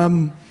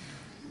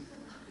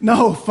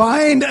 No,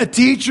 find a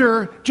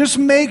teacher. Just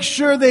make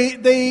sure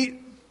they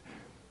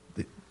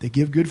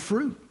give good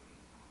fruit.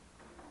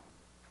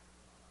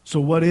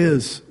 So what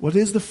is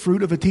the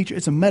fruit of a teacher?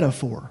 It's a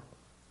metaphor.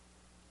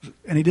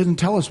 And he didn't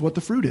tell us what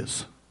the fruit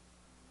is.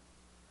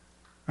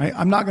 Right?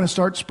 I'm not going to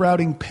start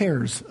sprouting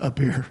pears up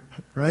here,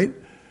 right?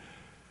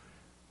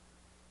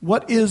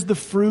 What is the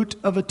fruit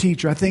of a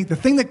teacher? I think the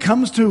thing that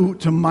comes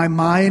to my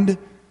mind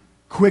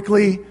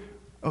quickly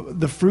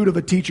The fruit of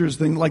a teacher is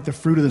like the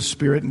fruit of the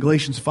Spirit. In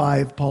Galatians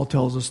 5, Paul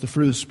tells us the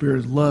fruit of the Spirit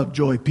is love,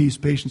 joy, peace,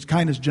 patience,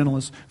 kindness,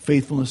 gentleness,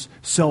 faithfulness,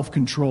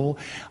 self-control.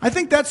 I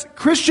think that's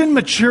Christian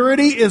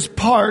maturity is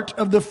part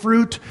of the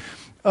fruit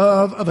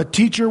of a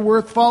teacher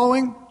worth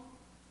following.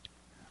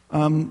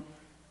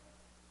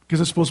 Because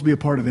it's supposed to be a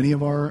part of any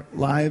of our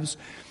lives.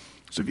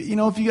 So, I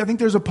think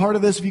there's a part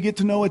of this, if you get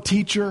to know a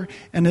teacher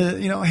and,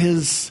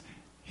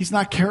 he's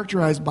not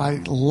characterized by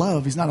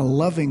love. He's not a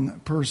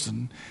loving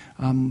person.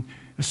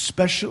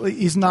 Especially,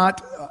 he's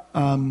not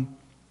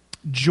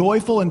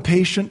joyful and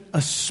patient,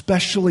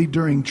 especially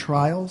during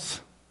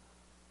trials.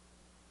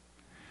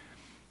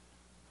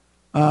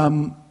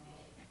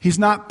 He's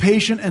not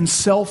patient and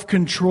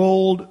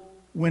self-controlled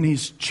when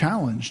he's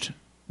challenged,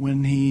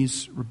 when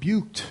he's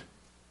rebuked.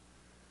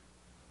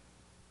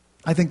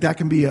 I think that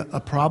can be a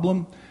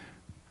problem.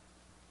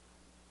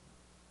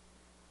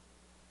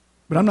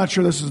 But I'm not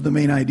sure this is the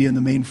main idea and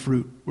the main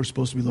fruit we're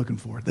supposed to be looking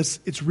for.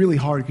 It's really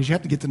hard because you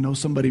have to get to know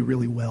somebody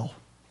really well.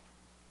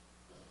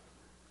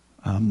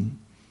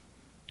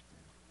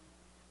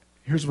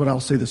 Here's what I'll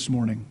say this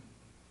morning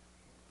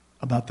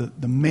about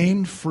the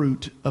main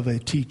fruit of a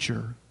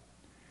teacher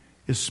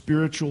is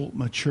spiritual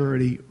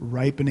maturity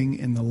ripening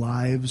in the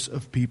lives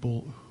of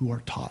people who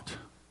are taught.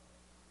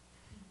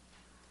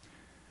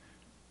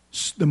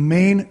 The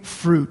main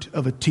fruit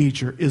of a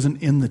teacher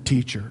isn't in the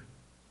teacher.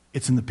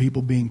 It's in the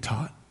people being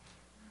taught.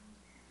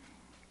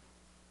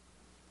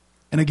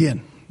 And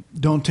again,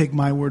 don't take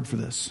my word for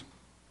this.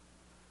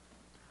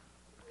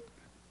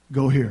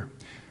 Go here.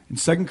 In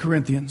 2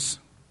 Corinthians,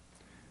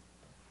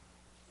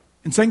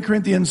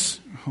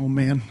 oh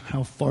man,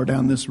 how far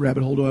down this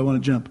rabbit hole do I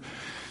want to jump?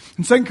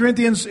 In 2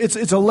 Corinthians,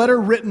 it's a letter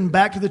written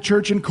back to the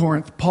church in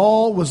Corinth.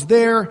 Paul was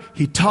there,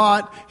 he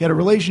taught, he had a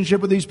relationship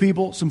with these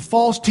people. Some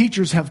false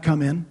teachers have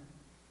come in.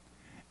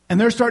 And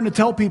they're starting to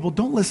tell people,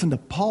 don't listen to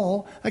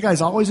Paul. That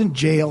guy's always in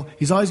jail.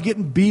 He's always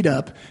getting beat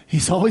up.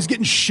 He's always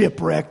getting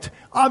shipwrecked.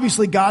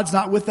 Obviously, God's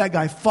not with that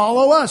guy.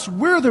 Follow us.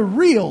 We're the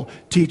real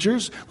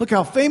teachers. Look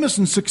how famous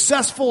and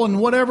successful and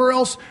whatever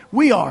else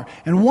we are.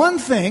 And one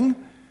thing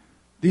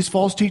these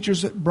false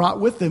teachers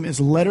brought with them is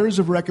letters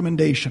of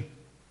recommendation.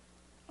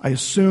 I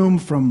assume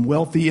from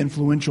wealthy,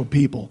 influential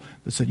people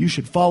that said, you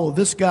should follow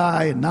this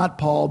guy and not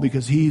Paul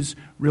because he's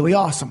really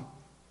awesome.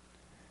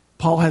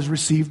 Paul has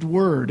received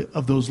word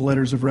of those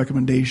letters of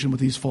recommendation with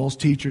these false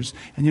teachers.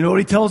 And you know what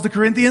he tells the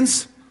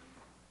Corinthians?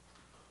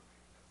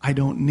 I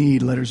don't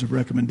need letters of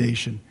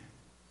recommendation.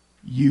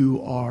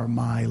 You are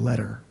my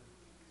letter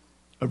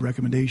of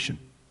recommendation.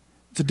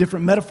 It's a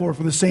different metaphor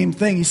for the same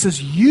thing. He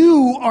says,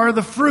 you are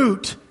the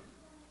fruit.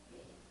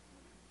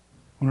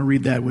 I want to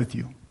read that with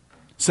you.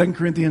 2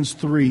 Corinthians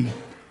 3,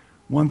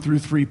 1 through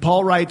 3.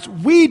 Paul writes,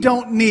 we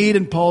don't need,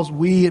 and Paul's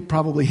we,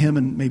 probably him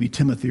and maybe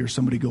Timothy or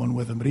somebody going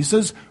with him, but he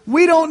says,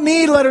 we don't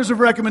need letters of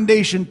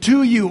recommendation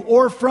to you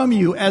or from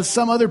you as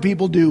some other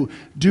people do.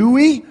 Do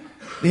we?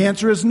 The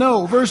answer is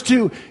no. Verse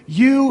 2,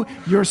 you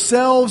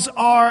yourselves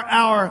are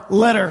our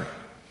letter,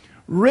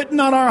 written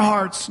on our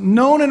hearts,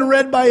 known and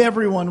read by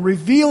everyone,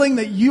 revealing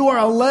that you are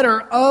a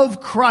letter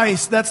of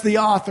Christ, that's the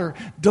author,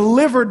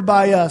 delivered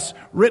by us,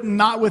 written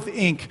not with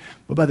ink,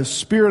 but by the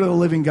Spirit of the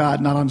living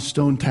God, not on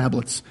stone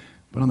tablets,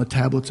 but on the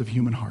tablets of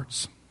human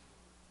hearts.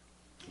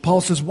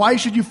 Paul says, why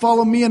should you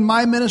follow me in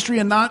my ministry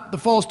and not the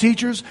false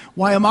teachers?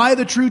 Why am I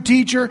the true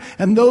teacher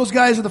and those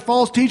guys are the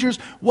false teachers?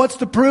 What's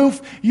the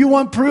proof? You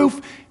want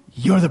proof?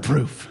 You're the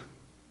proof.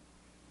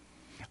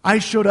 I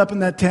showed up in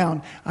that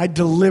town. I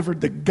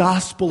delivered the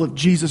gospel of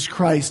Jesus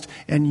Christ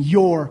and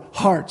your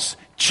hearts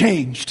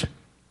changed.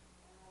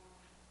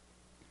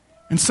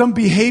 And some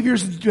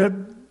behaviors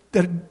that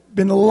had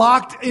been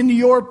locked into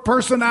your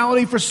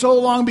personality for so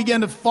long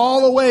began to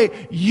fall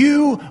away.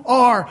 You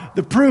are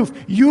the proof.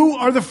 You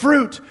are the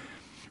fruit.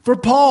 For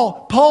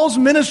Paul, Paul's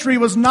ministry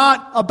was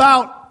not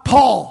about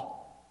Paul.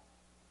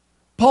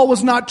 Paul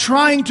was not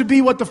trying to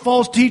be what the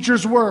false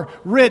teachers were.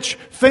 Rich,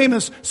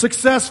 famous,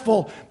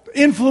 successful,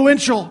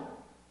 influential.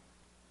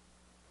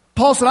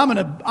 Paul said,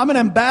 I'm an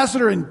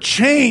ambassador in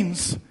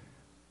chains.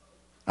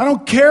 I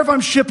don't care if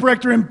I'm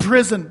shipwrecked or in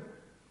prison.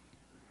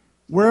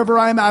 Wherever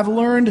I am, I've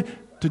learned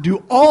to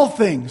do all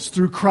things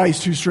through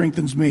Christ who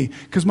strengthens me.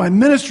 Because my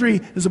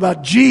ministry is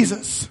about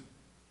Jesus.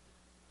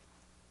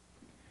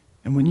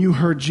 And when you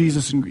heard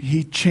Jesus,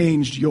 He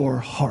changed your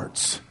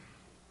hearts.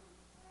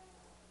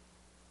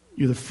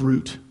 You're the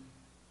fruit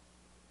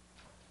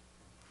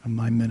of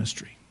my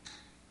ministry.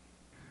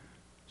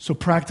 So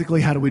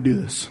practically, how do we do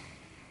this?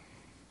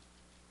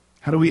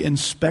 How do we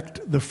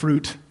inspect the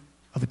fruit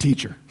of a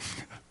teacher?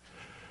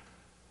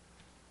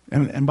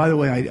 And by the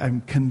way,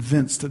 I'm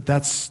convinced that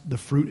that's the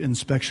fruit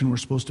inspection we're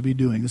supposed to be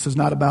doing. This is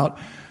not about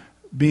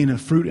being a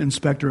fruit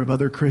inspector of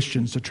other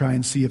Christians to try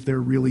and see if they're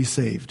really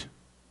saved.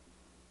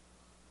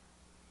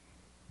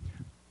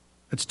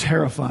 It's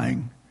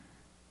terrifying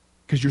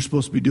because you're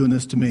supposed to be doing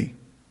this to me.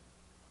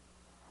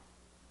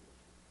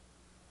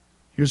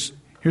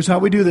 Here's how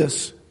we do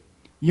this.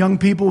 Young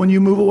people, when you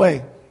move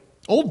away.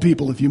 Old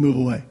people, if you move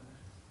away.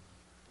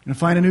 You're going to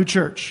find a new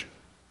church.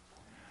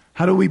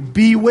 How do we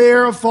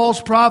beware of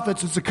false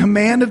prophets? It's a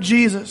command of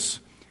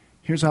Jesus.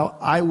 Here's how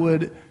I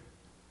would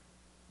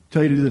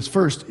tell you to do this.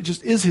 First,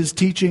 is his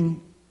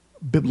teaching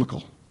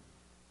biblical?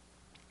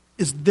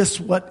 Is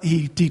this what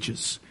he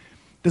teaches?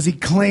 Does he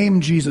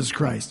claim Jesus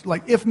Christ?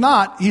 If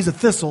not, he's a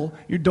thistle.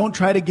 You don't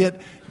try to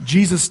get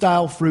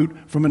Jesus-style fruit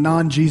from a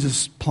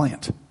non-Jesus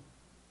plant.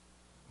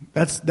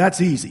 That's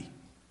easy.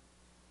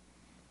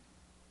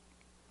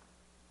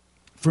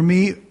 For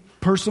me,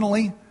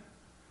 personally,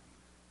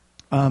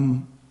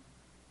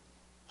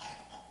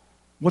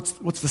 what's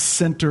the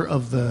center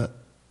of the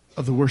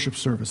worship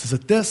service? Is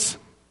it this?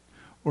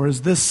 Or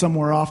is this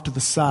somewhere off to the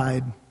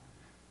side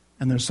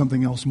and there's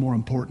something else more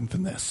important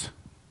than this?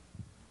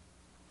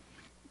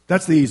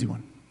 That's the easy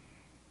one.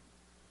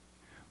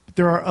 But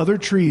there are other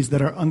trees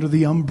that are under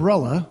the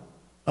umbrella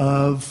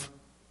of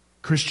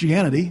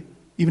Christianity,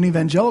 even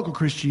evangelical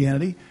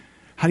Christianity.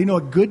 How do you know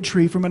a good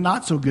tree from a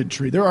not so good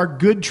tree? There are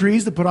good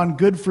trees that put on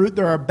good fruit.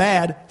 There are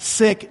bad,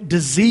 sick,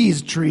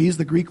 diseased trees.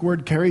 The Greek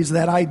word carries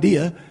that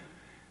idea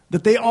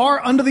that they are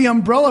under the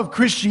umbrella of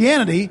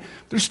Christianity.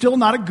 They're still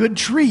not a good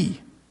tree.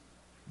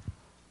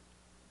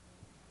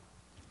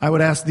 I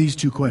would ask these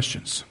two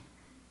questions.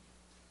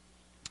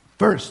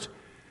 First,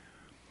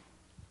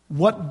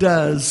 what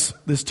does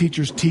this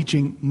teacher's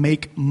teaching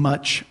make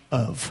much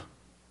of?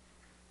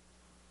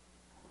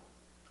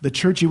 The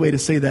churchy way to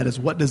say that is,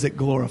 what does it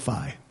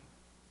glorify?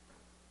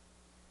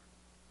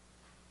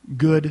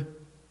 Good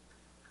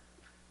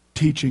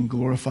teaching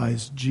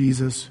glorifies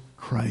Jesus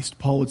Christ.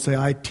 Paul would say,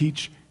 I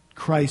teach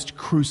Christ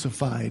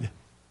crucified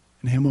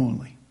and him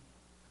only.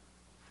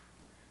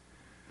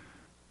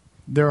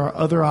 There are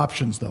other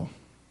options, though.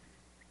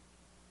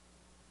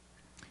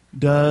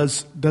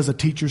 Does a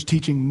teacher's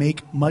teaching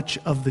make much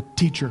of the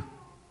teacher?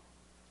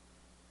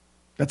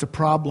 That's a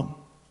problem.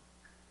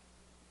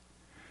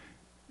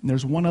 And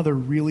there's one other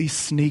really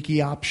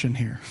sneaky option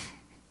here.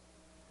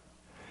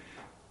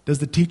 Does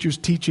the teacher's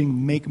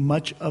teaching make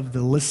much of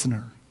the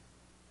listener?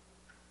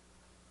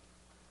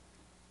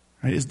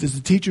 Right? Does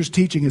the teacher's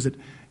teaching, is it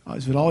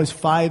always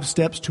 5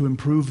 steps to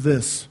improve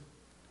this?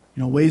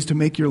 Ways to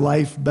make your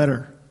life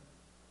better.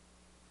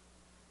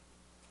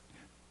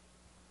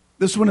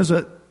 This one is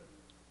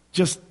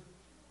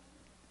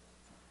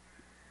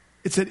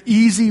it's an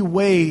easy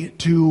way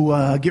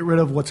to get rid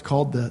of what's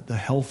called the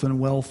health and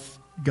wealth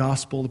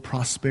gospel, the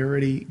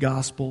prosperity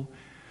gospel.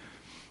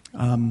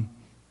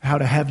 How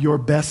to have your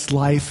best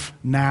life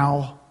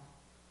now.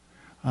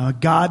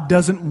 God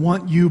doesn't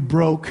want you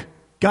broke.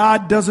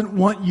 God doesn't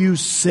want you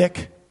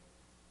sick.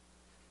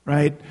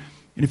 Right?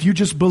 And if you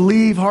just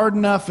believe hard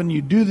enough and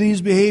you do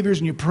these behaviors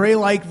and you pray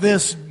like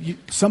this,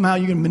 somehow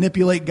you can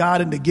manipulate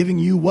God into giving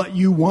you what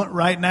you want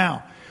right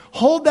now.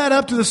 Hold that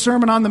up to the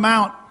Sermon on the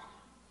Mount.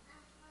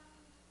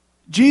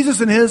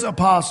 Jesus and his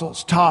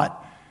apostles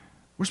taught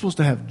we're supposed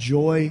to have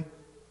joy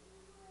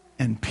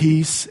and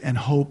peace and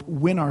hope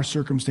when our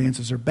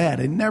circumstances are bad.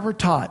 They never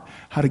taught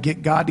how to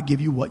get God to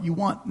give you what you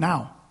want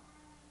now.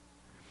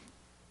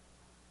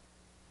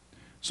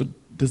 So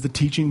does the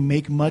teaching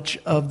make much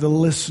of the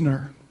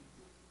listener?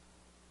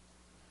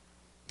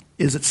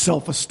 Is it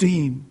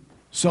self-esteem,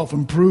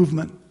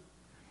 self-improvement?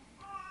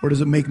 Or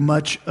does it make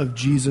much of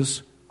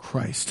Jesus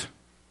Christ?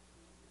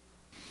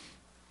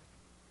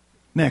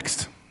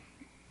 Next,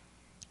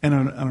 and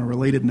on a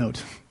related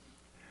note,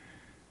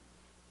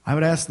 I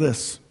would ask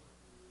this.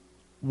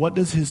 What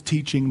does his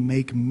teaching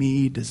make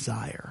me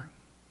desire?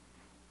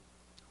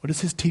 What does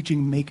his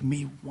teaching make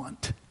me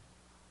want?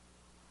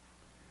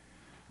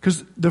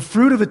 Because the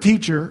fruit of a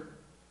teacher,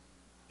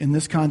 in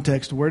this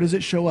context, where does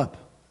it show up?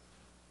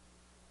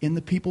 In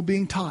the people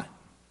being taught.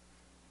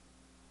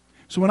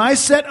 So when I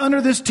sit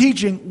under this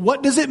teaching,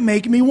 what does it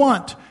make me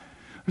want?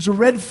 There's a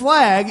red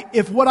flag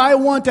if what I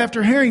want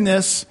after hearing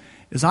this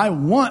is I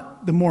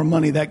want the more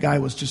money that guy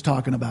was just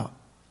talking about.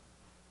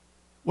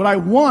 What I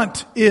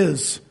want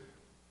is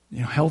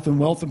health and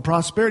wealth and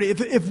prosperity. If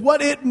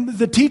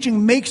the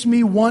teaching makes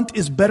me want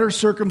is better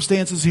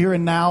circumstances here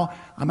and now,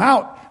 I'm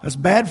out. That's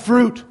bad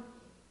fruit.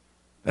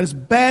 That is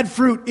bad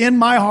fruit in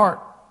my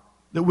heart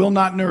that will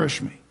not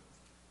nourish me.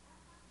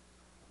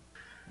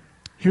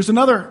 Here's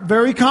another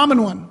very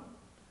common one.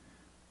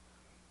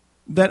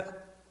 That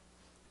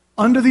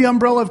under the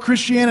umbrella of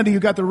Christianity,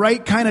 you got the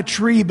right kind of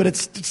tree, but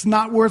it's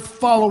not worth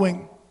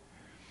following.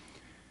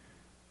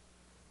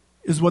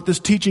 Is what this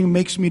teaching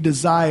makes me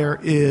desire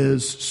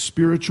is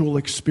spiritual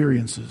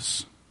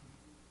experiences.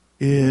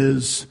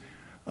 Is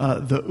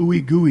the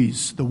ooey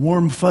gooeys, the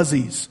warm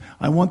fuzzies.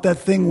 I want that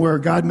thing where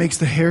God makes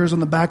the hairs on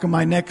the back of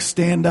my neck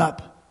stand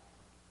up.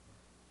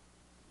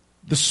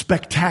 The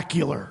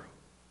spectacular.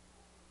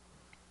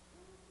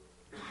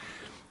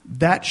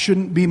 That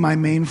shouldn't be my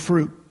main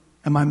fruit.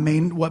 And my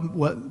main,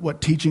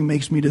 what teaching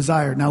makes me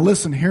desire. Now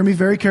listen, hear me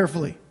very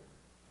carefully.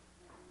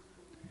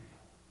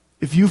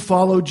 If you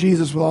follow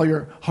Jesus with all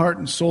your heart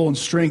and soul and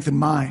strength and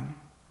mind,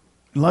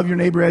 and love your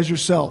neighbor as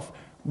yourself,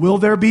 will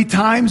there be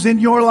times in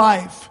your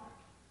life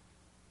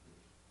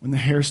when the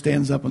hair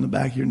stands up on the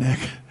back of your neck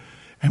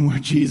and where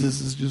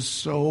Jesus is just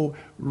so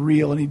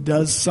real and he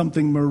does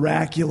something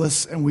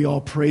miraculous and we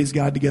all praise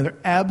God together.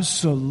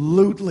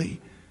 Absolutely.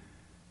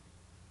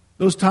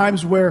 Those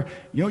times where,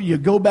 you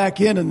go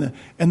back in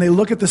and they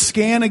look at the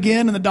scan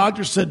again and the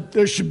doctor said,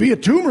 there should be a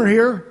tumor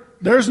here.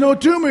 There's no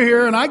tumor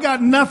here and I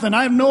got nothing.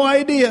 I have no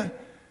idea.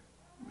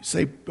 We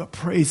say,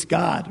 praise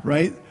God,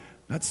 right?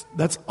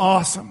 That's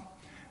awesome.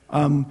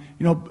 Brian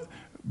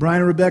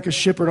and Rebecca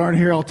Shippert aren't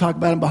here. I'll talk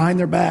about them behind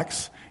their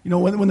backs.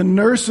 When the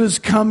nurses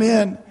come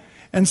in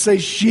and say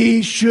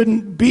she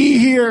shouldn't be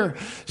here,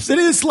 she said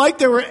it's like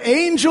there were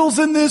angels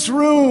in this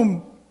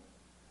room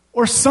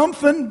or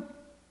something.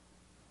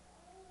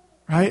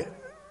 Right?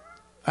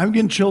 I'm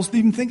getting chills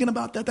even thinking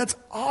about that. That's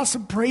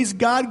awesome. Praise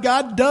God.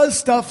 God does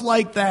stuff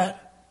like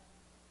that.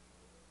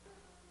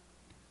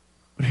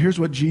 But here's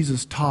what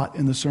Jesus taught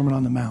in the Sermon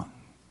on the Mount.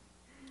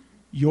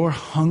 Your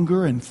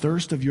hunger and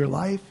thirst of your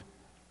life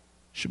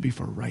should be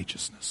for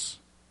righteousness,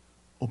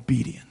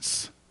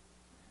 obedience,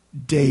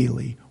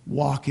 daily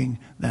walking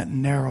that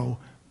narrow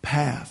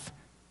path.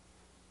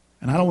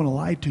 And I don't want to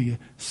lie to you,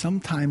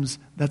 sometimes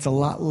that's a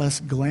lot less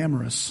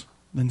glamorous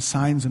than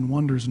signs and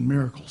wonders and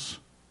miracles.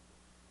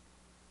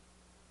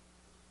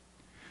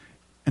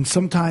 And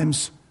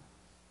sometimes,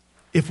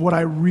 if what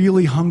I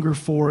really hunger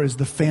for is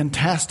the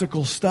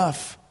fantastical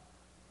stuff,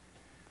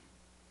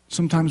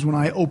 sometimes when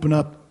I open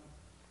up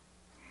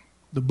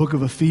the book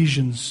of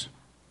Ephesians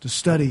to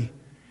study,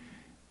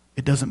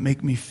 it doesn't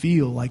make me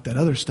feel like that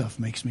other stuff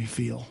makes me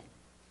feel.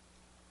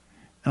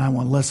 And I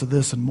want less of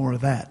this and more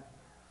of that.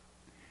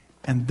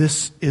 And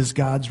this is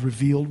God's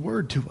revealed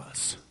word to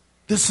us.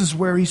 This is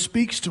where he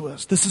speaks to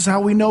us. This is how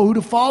we know who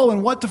to follow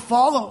and what to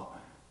follow.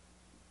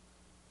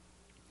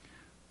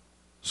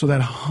 So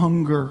that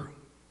hunger,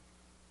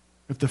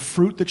 if the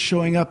fruit that's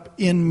showing up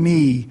in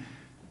me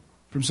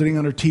from sitting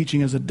under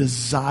teaching is a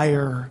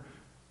desire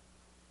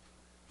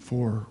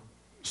for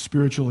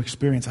spiritual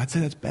experience, I'd say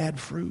that's bad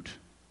fruit.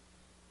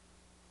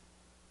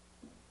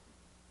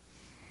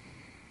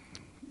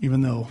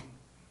 Even though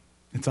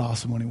it's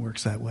awesome when it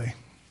works that way.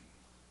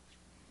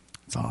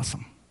 It's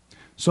awesome.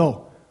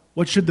 So,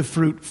 what should the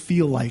fruit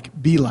feel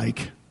like, be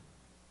like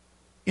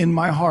in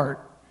my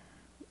heart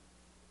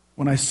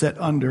when I sit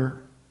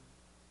under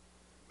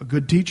a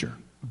good teacher,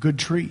 a good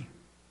tree?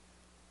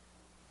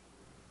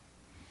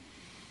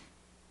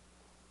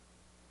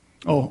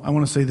 Oh, I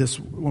want to say this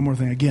one more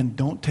thing. Again,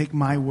 don't take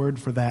my word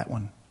for that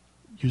one.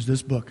 Use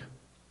this book.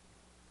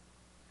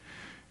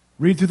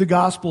 Read through the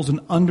Gospels and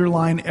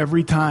underline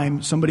every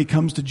time somebody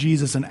comes to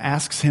Jesus and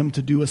asks him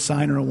to do a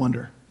sign or a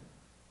wonder.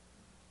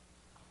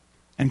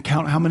 And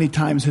count how many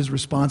times his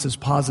response is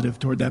positive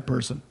toward that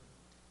person.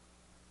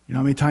 You know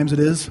how many times it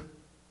is?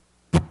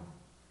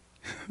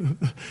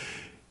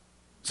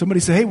 Somebody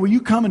say, hey, will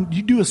you come and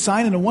you do a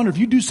sign and a wonder? If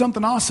you do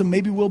something awesome,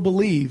 maybe we'll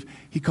believe.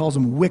 He calls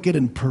them wicked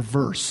and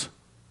perverse.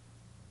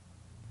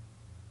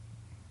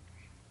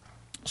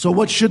 So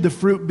what should the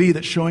fruit be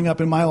that's showing up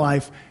in my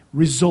life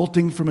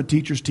resulting from a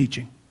teacher's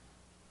teaching?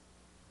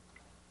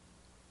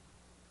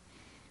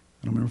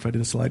 I don't remember if I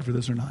did a slide for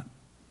this or not.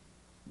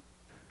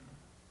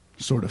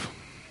 Sort of.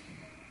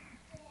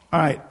 All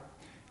right.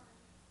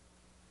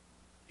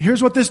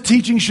 Here's what this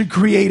teaching should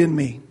create in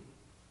me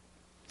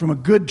from a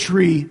good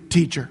tree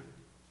teacher.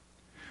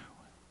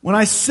 When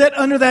I sit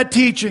under that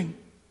teaching,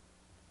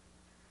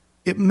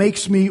 it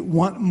makes me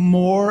want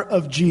more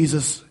of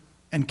Jesus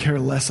and care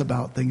less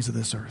about things of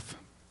this earth.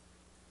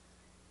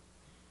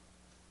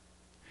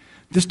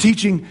 This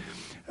teaching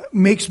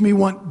makes me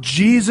want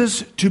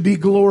Jesus to be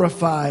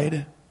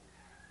glorified.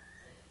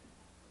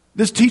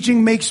 This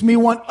teaching makes me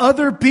want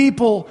other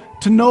people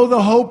to know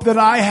the hope that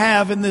I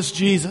have in this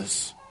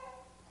Jesus.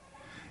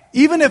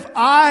 Even if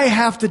I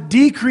have to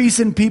decrease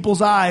in people's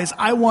eyes,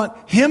 I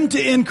want him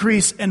to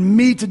increase and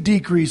me to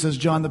decrease, as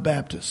John the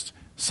Baptist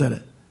said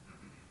it.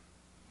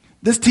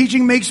 This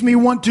teaching makes me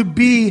want to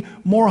be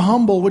more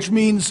humble, which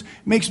means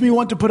makes me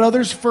want to put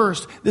others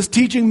first. This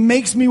teaching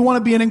makes me want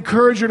to be an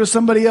encourager to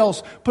somebody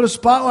else, put a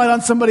spotlight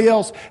on somebody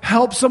else,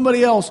 help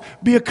somebody else,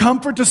 be a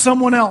comfort to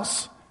someone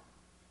else.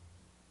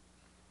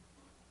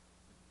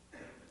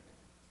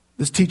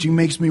 This teaching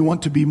makes me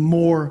want to be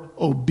more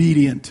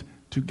obedient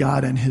to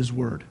God and his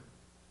word.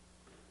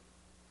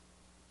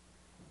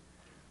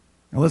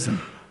 Now listen,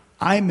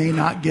 I may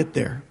not get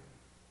there.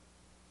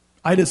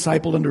 I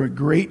discipled under a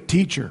great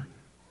teacher,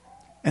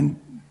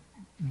 and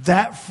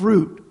that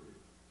fruit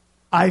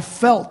I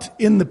felt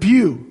in the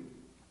pew.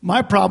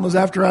 My problem was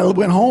after I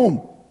went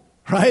home,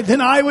 right?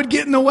 Then I would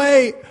get in the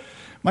way.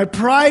 My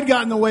pride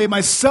got in the way. My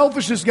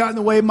selfishness got in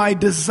the way. My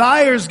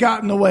desires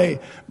got in the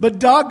way. But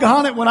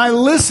doggone it, when I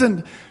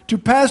listened to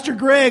Pastor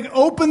Greg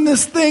open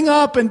this thing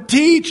up and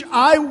teach,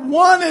 I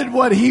wanted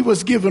what he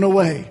was giving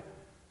away.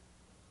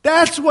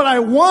 That's what I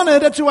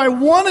wanted. That's who I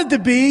wanted to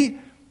be.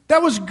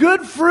 That was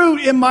good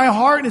fruit in my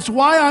heart, and it's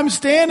why I'm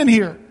standing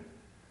here.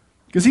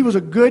 Because he was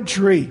a good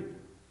tree.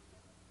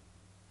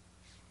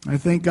 I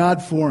thank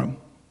God for him.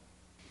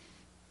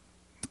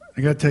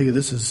 I got to tell you,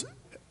 this is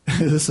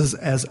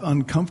as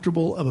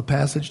uncomfortable of a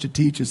passage to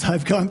teach as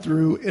I've gone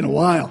through in a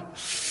while.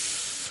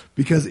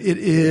 Because it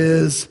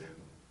is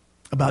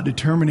about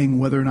determining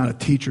whether or not a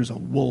teacher is a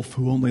wolf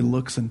who only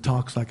looks and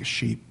talks like a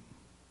sheep,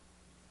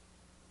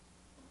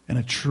 and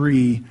a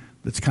tree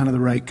that's kind of the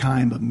right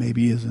kind but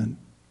maybe isn't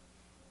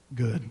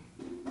good.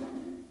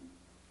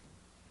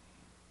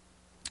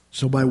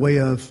 So by way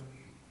of,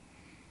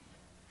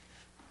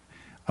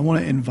 I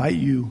want to invite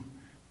you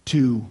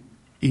to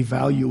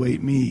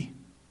evaluate me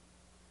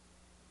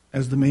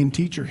as the main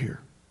teacher here.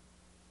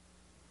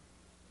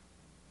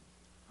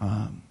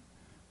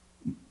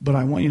 But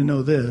I want you to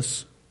know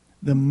this.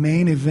 The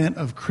main event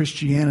of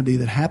Christianity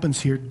that happens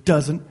here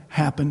doesn't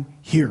happen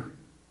here.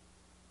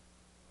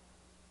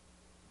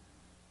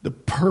 The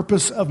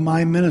purpose of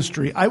my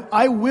ministry,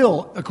 I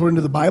will, according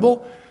to the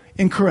Bible,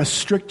 incur a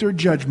stricter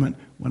judgment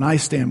when I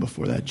stand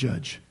before that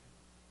judge,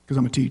 because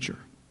I'm a teacher.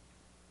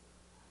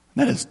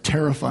 That is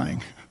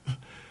terrifying.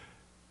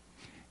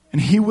 And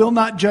he will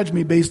not judge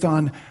me based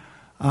on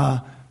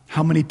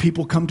how many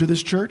people come to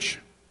this church.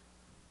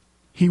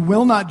 He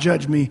will not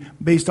judge me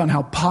based on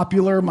how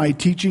popular my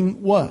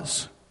teaching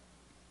was.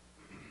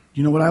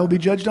 You know what I will be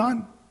judged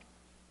on?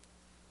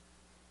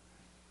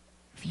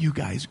 If you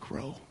guys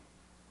grow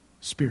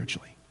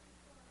spiritually.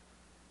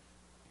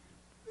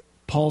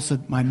 Paul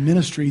said, my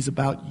ministry is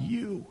about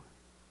you,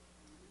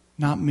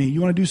 not me.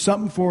 You want to do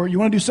something for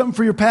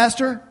your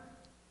pastor?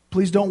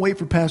 Please don't wait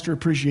for Pastor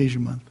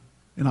Appreciation Month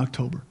in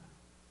October.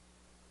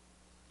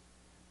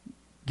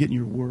 Get in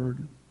your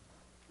word.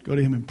 Go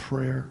to him in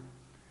prayer.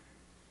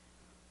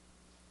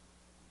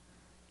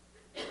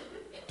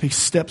 Take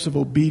steps of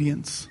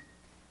obedience.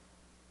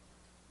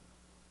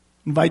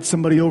 Invite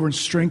somebody over and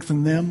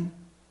strengthen them.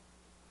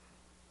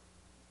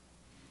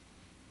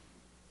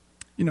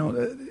 You know,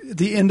 at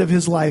the end of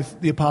his life,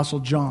 the Apostle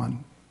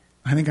John,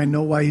 I think I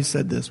know why he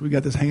said this. We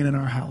got this hanging in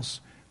our house.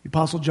 The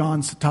Apostle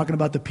John's talking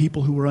about the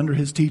people who were under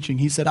his teaching.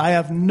 He said, I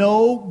have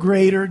no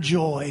greater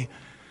joy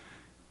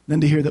than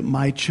to hear that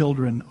my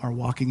children are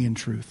walking in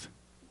truth.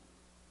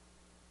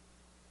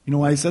 You know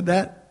why he said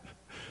that?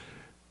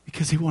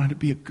 Because he wanted to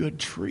be a good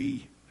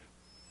tree.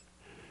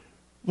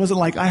 It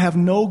wasn't like, I have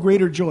no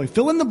greater joy.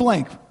 Fill in the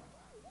blank.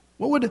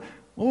 What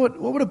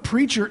would a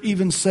preacher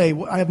even say?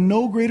 I have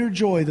no greater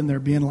joy than there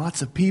being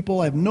lots of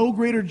people. I have no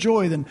greater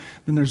joy than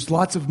there's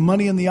lots of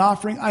money in the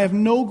offering. I have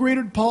no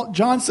greater,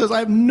 John says, I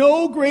have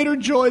no greater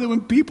joy than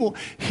when people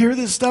hear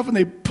this stuff and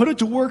they put it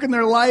to work in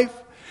their life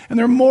and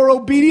they're more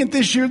obedient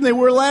this year than they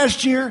were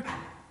last year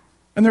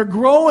and they're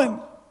growing.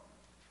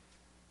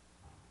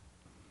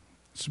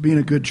 It's being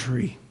a good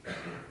tree.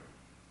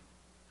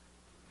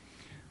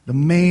 The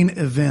main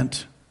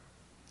event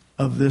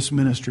of this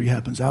ministry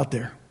happens out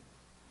there.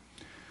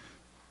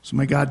 So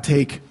may God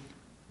take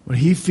what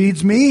he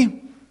feeds me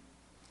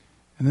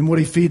and then what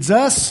he feeds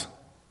us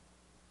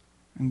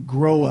and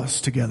grow us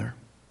together.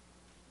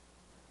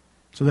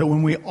 So that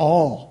when we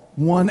all,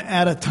 one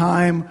at a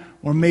time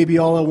or maybe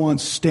all at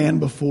once, stand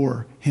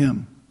before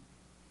him,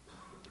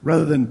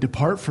 rather than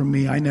depart from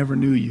me, I never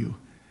knew you,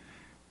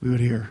 we would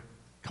hear,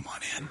 come on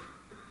in.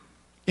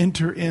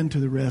 Enter into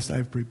the rest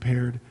I've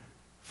prepared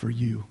for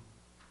you.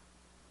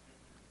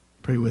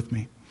 Pray with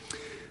me.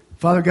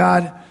 Father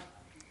God,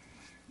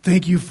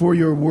 thank you for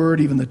your word,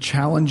 even the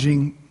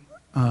challenging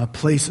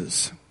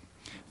places.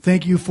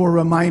 Thank you for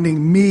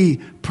reminding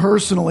me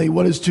personally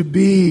what is to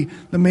be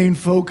the main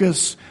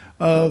focus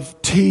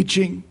of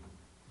teaching.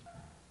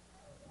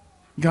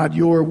 God,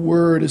 your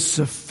word is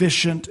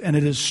sufficient and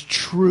it is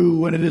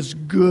true and it is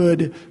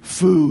good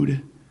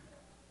food.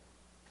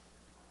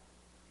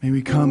 May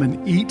we come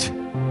and eat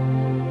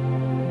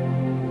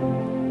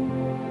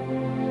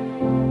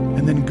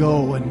and then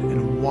go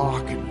and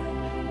walk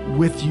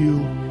with you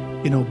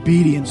in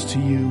obedience to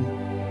you,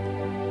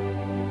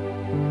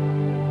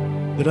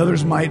 that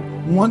others might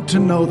want to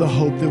know the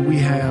hope that we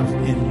have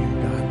in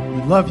you, God.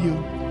 We love you.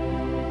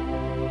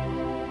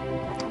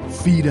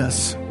 Feed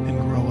us and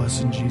grow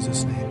us in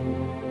Jesus'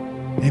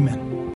 name. Amen.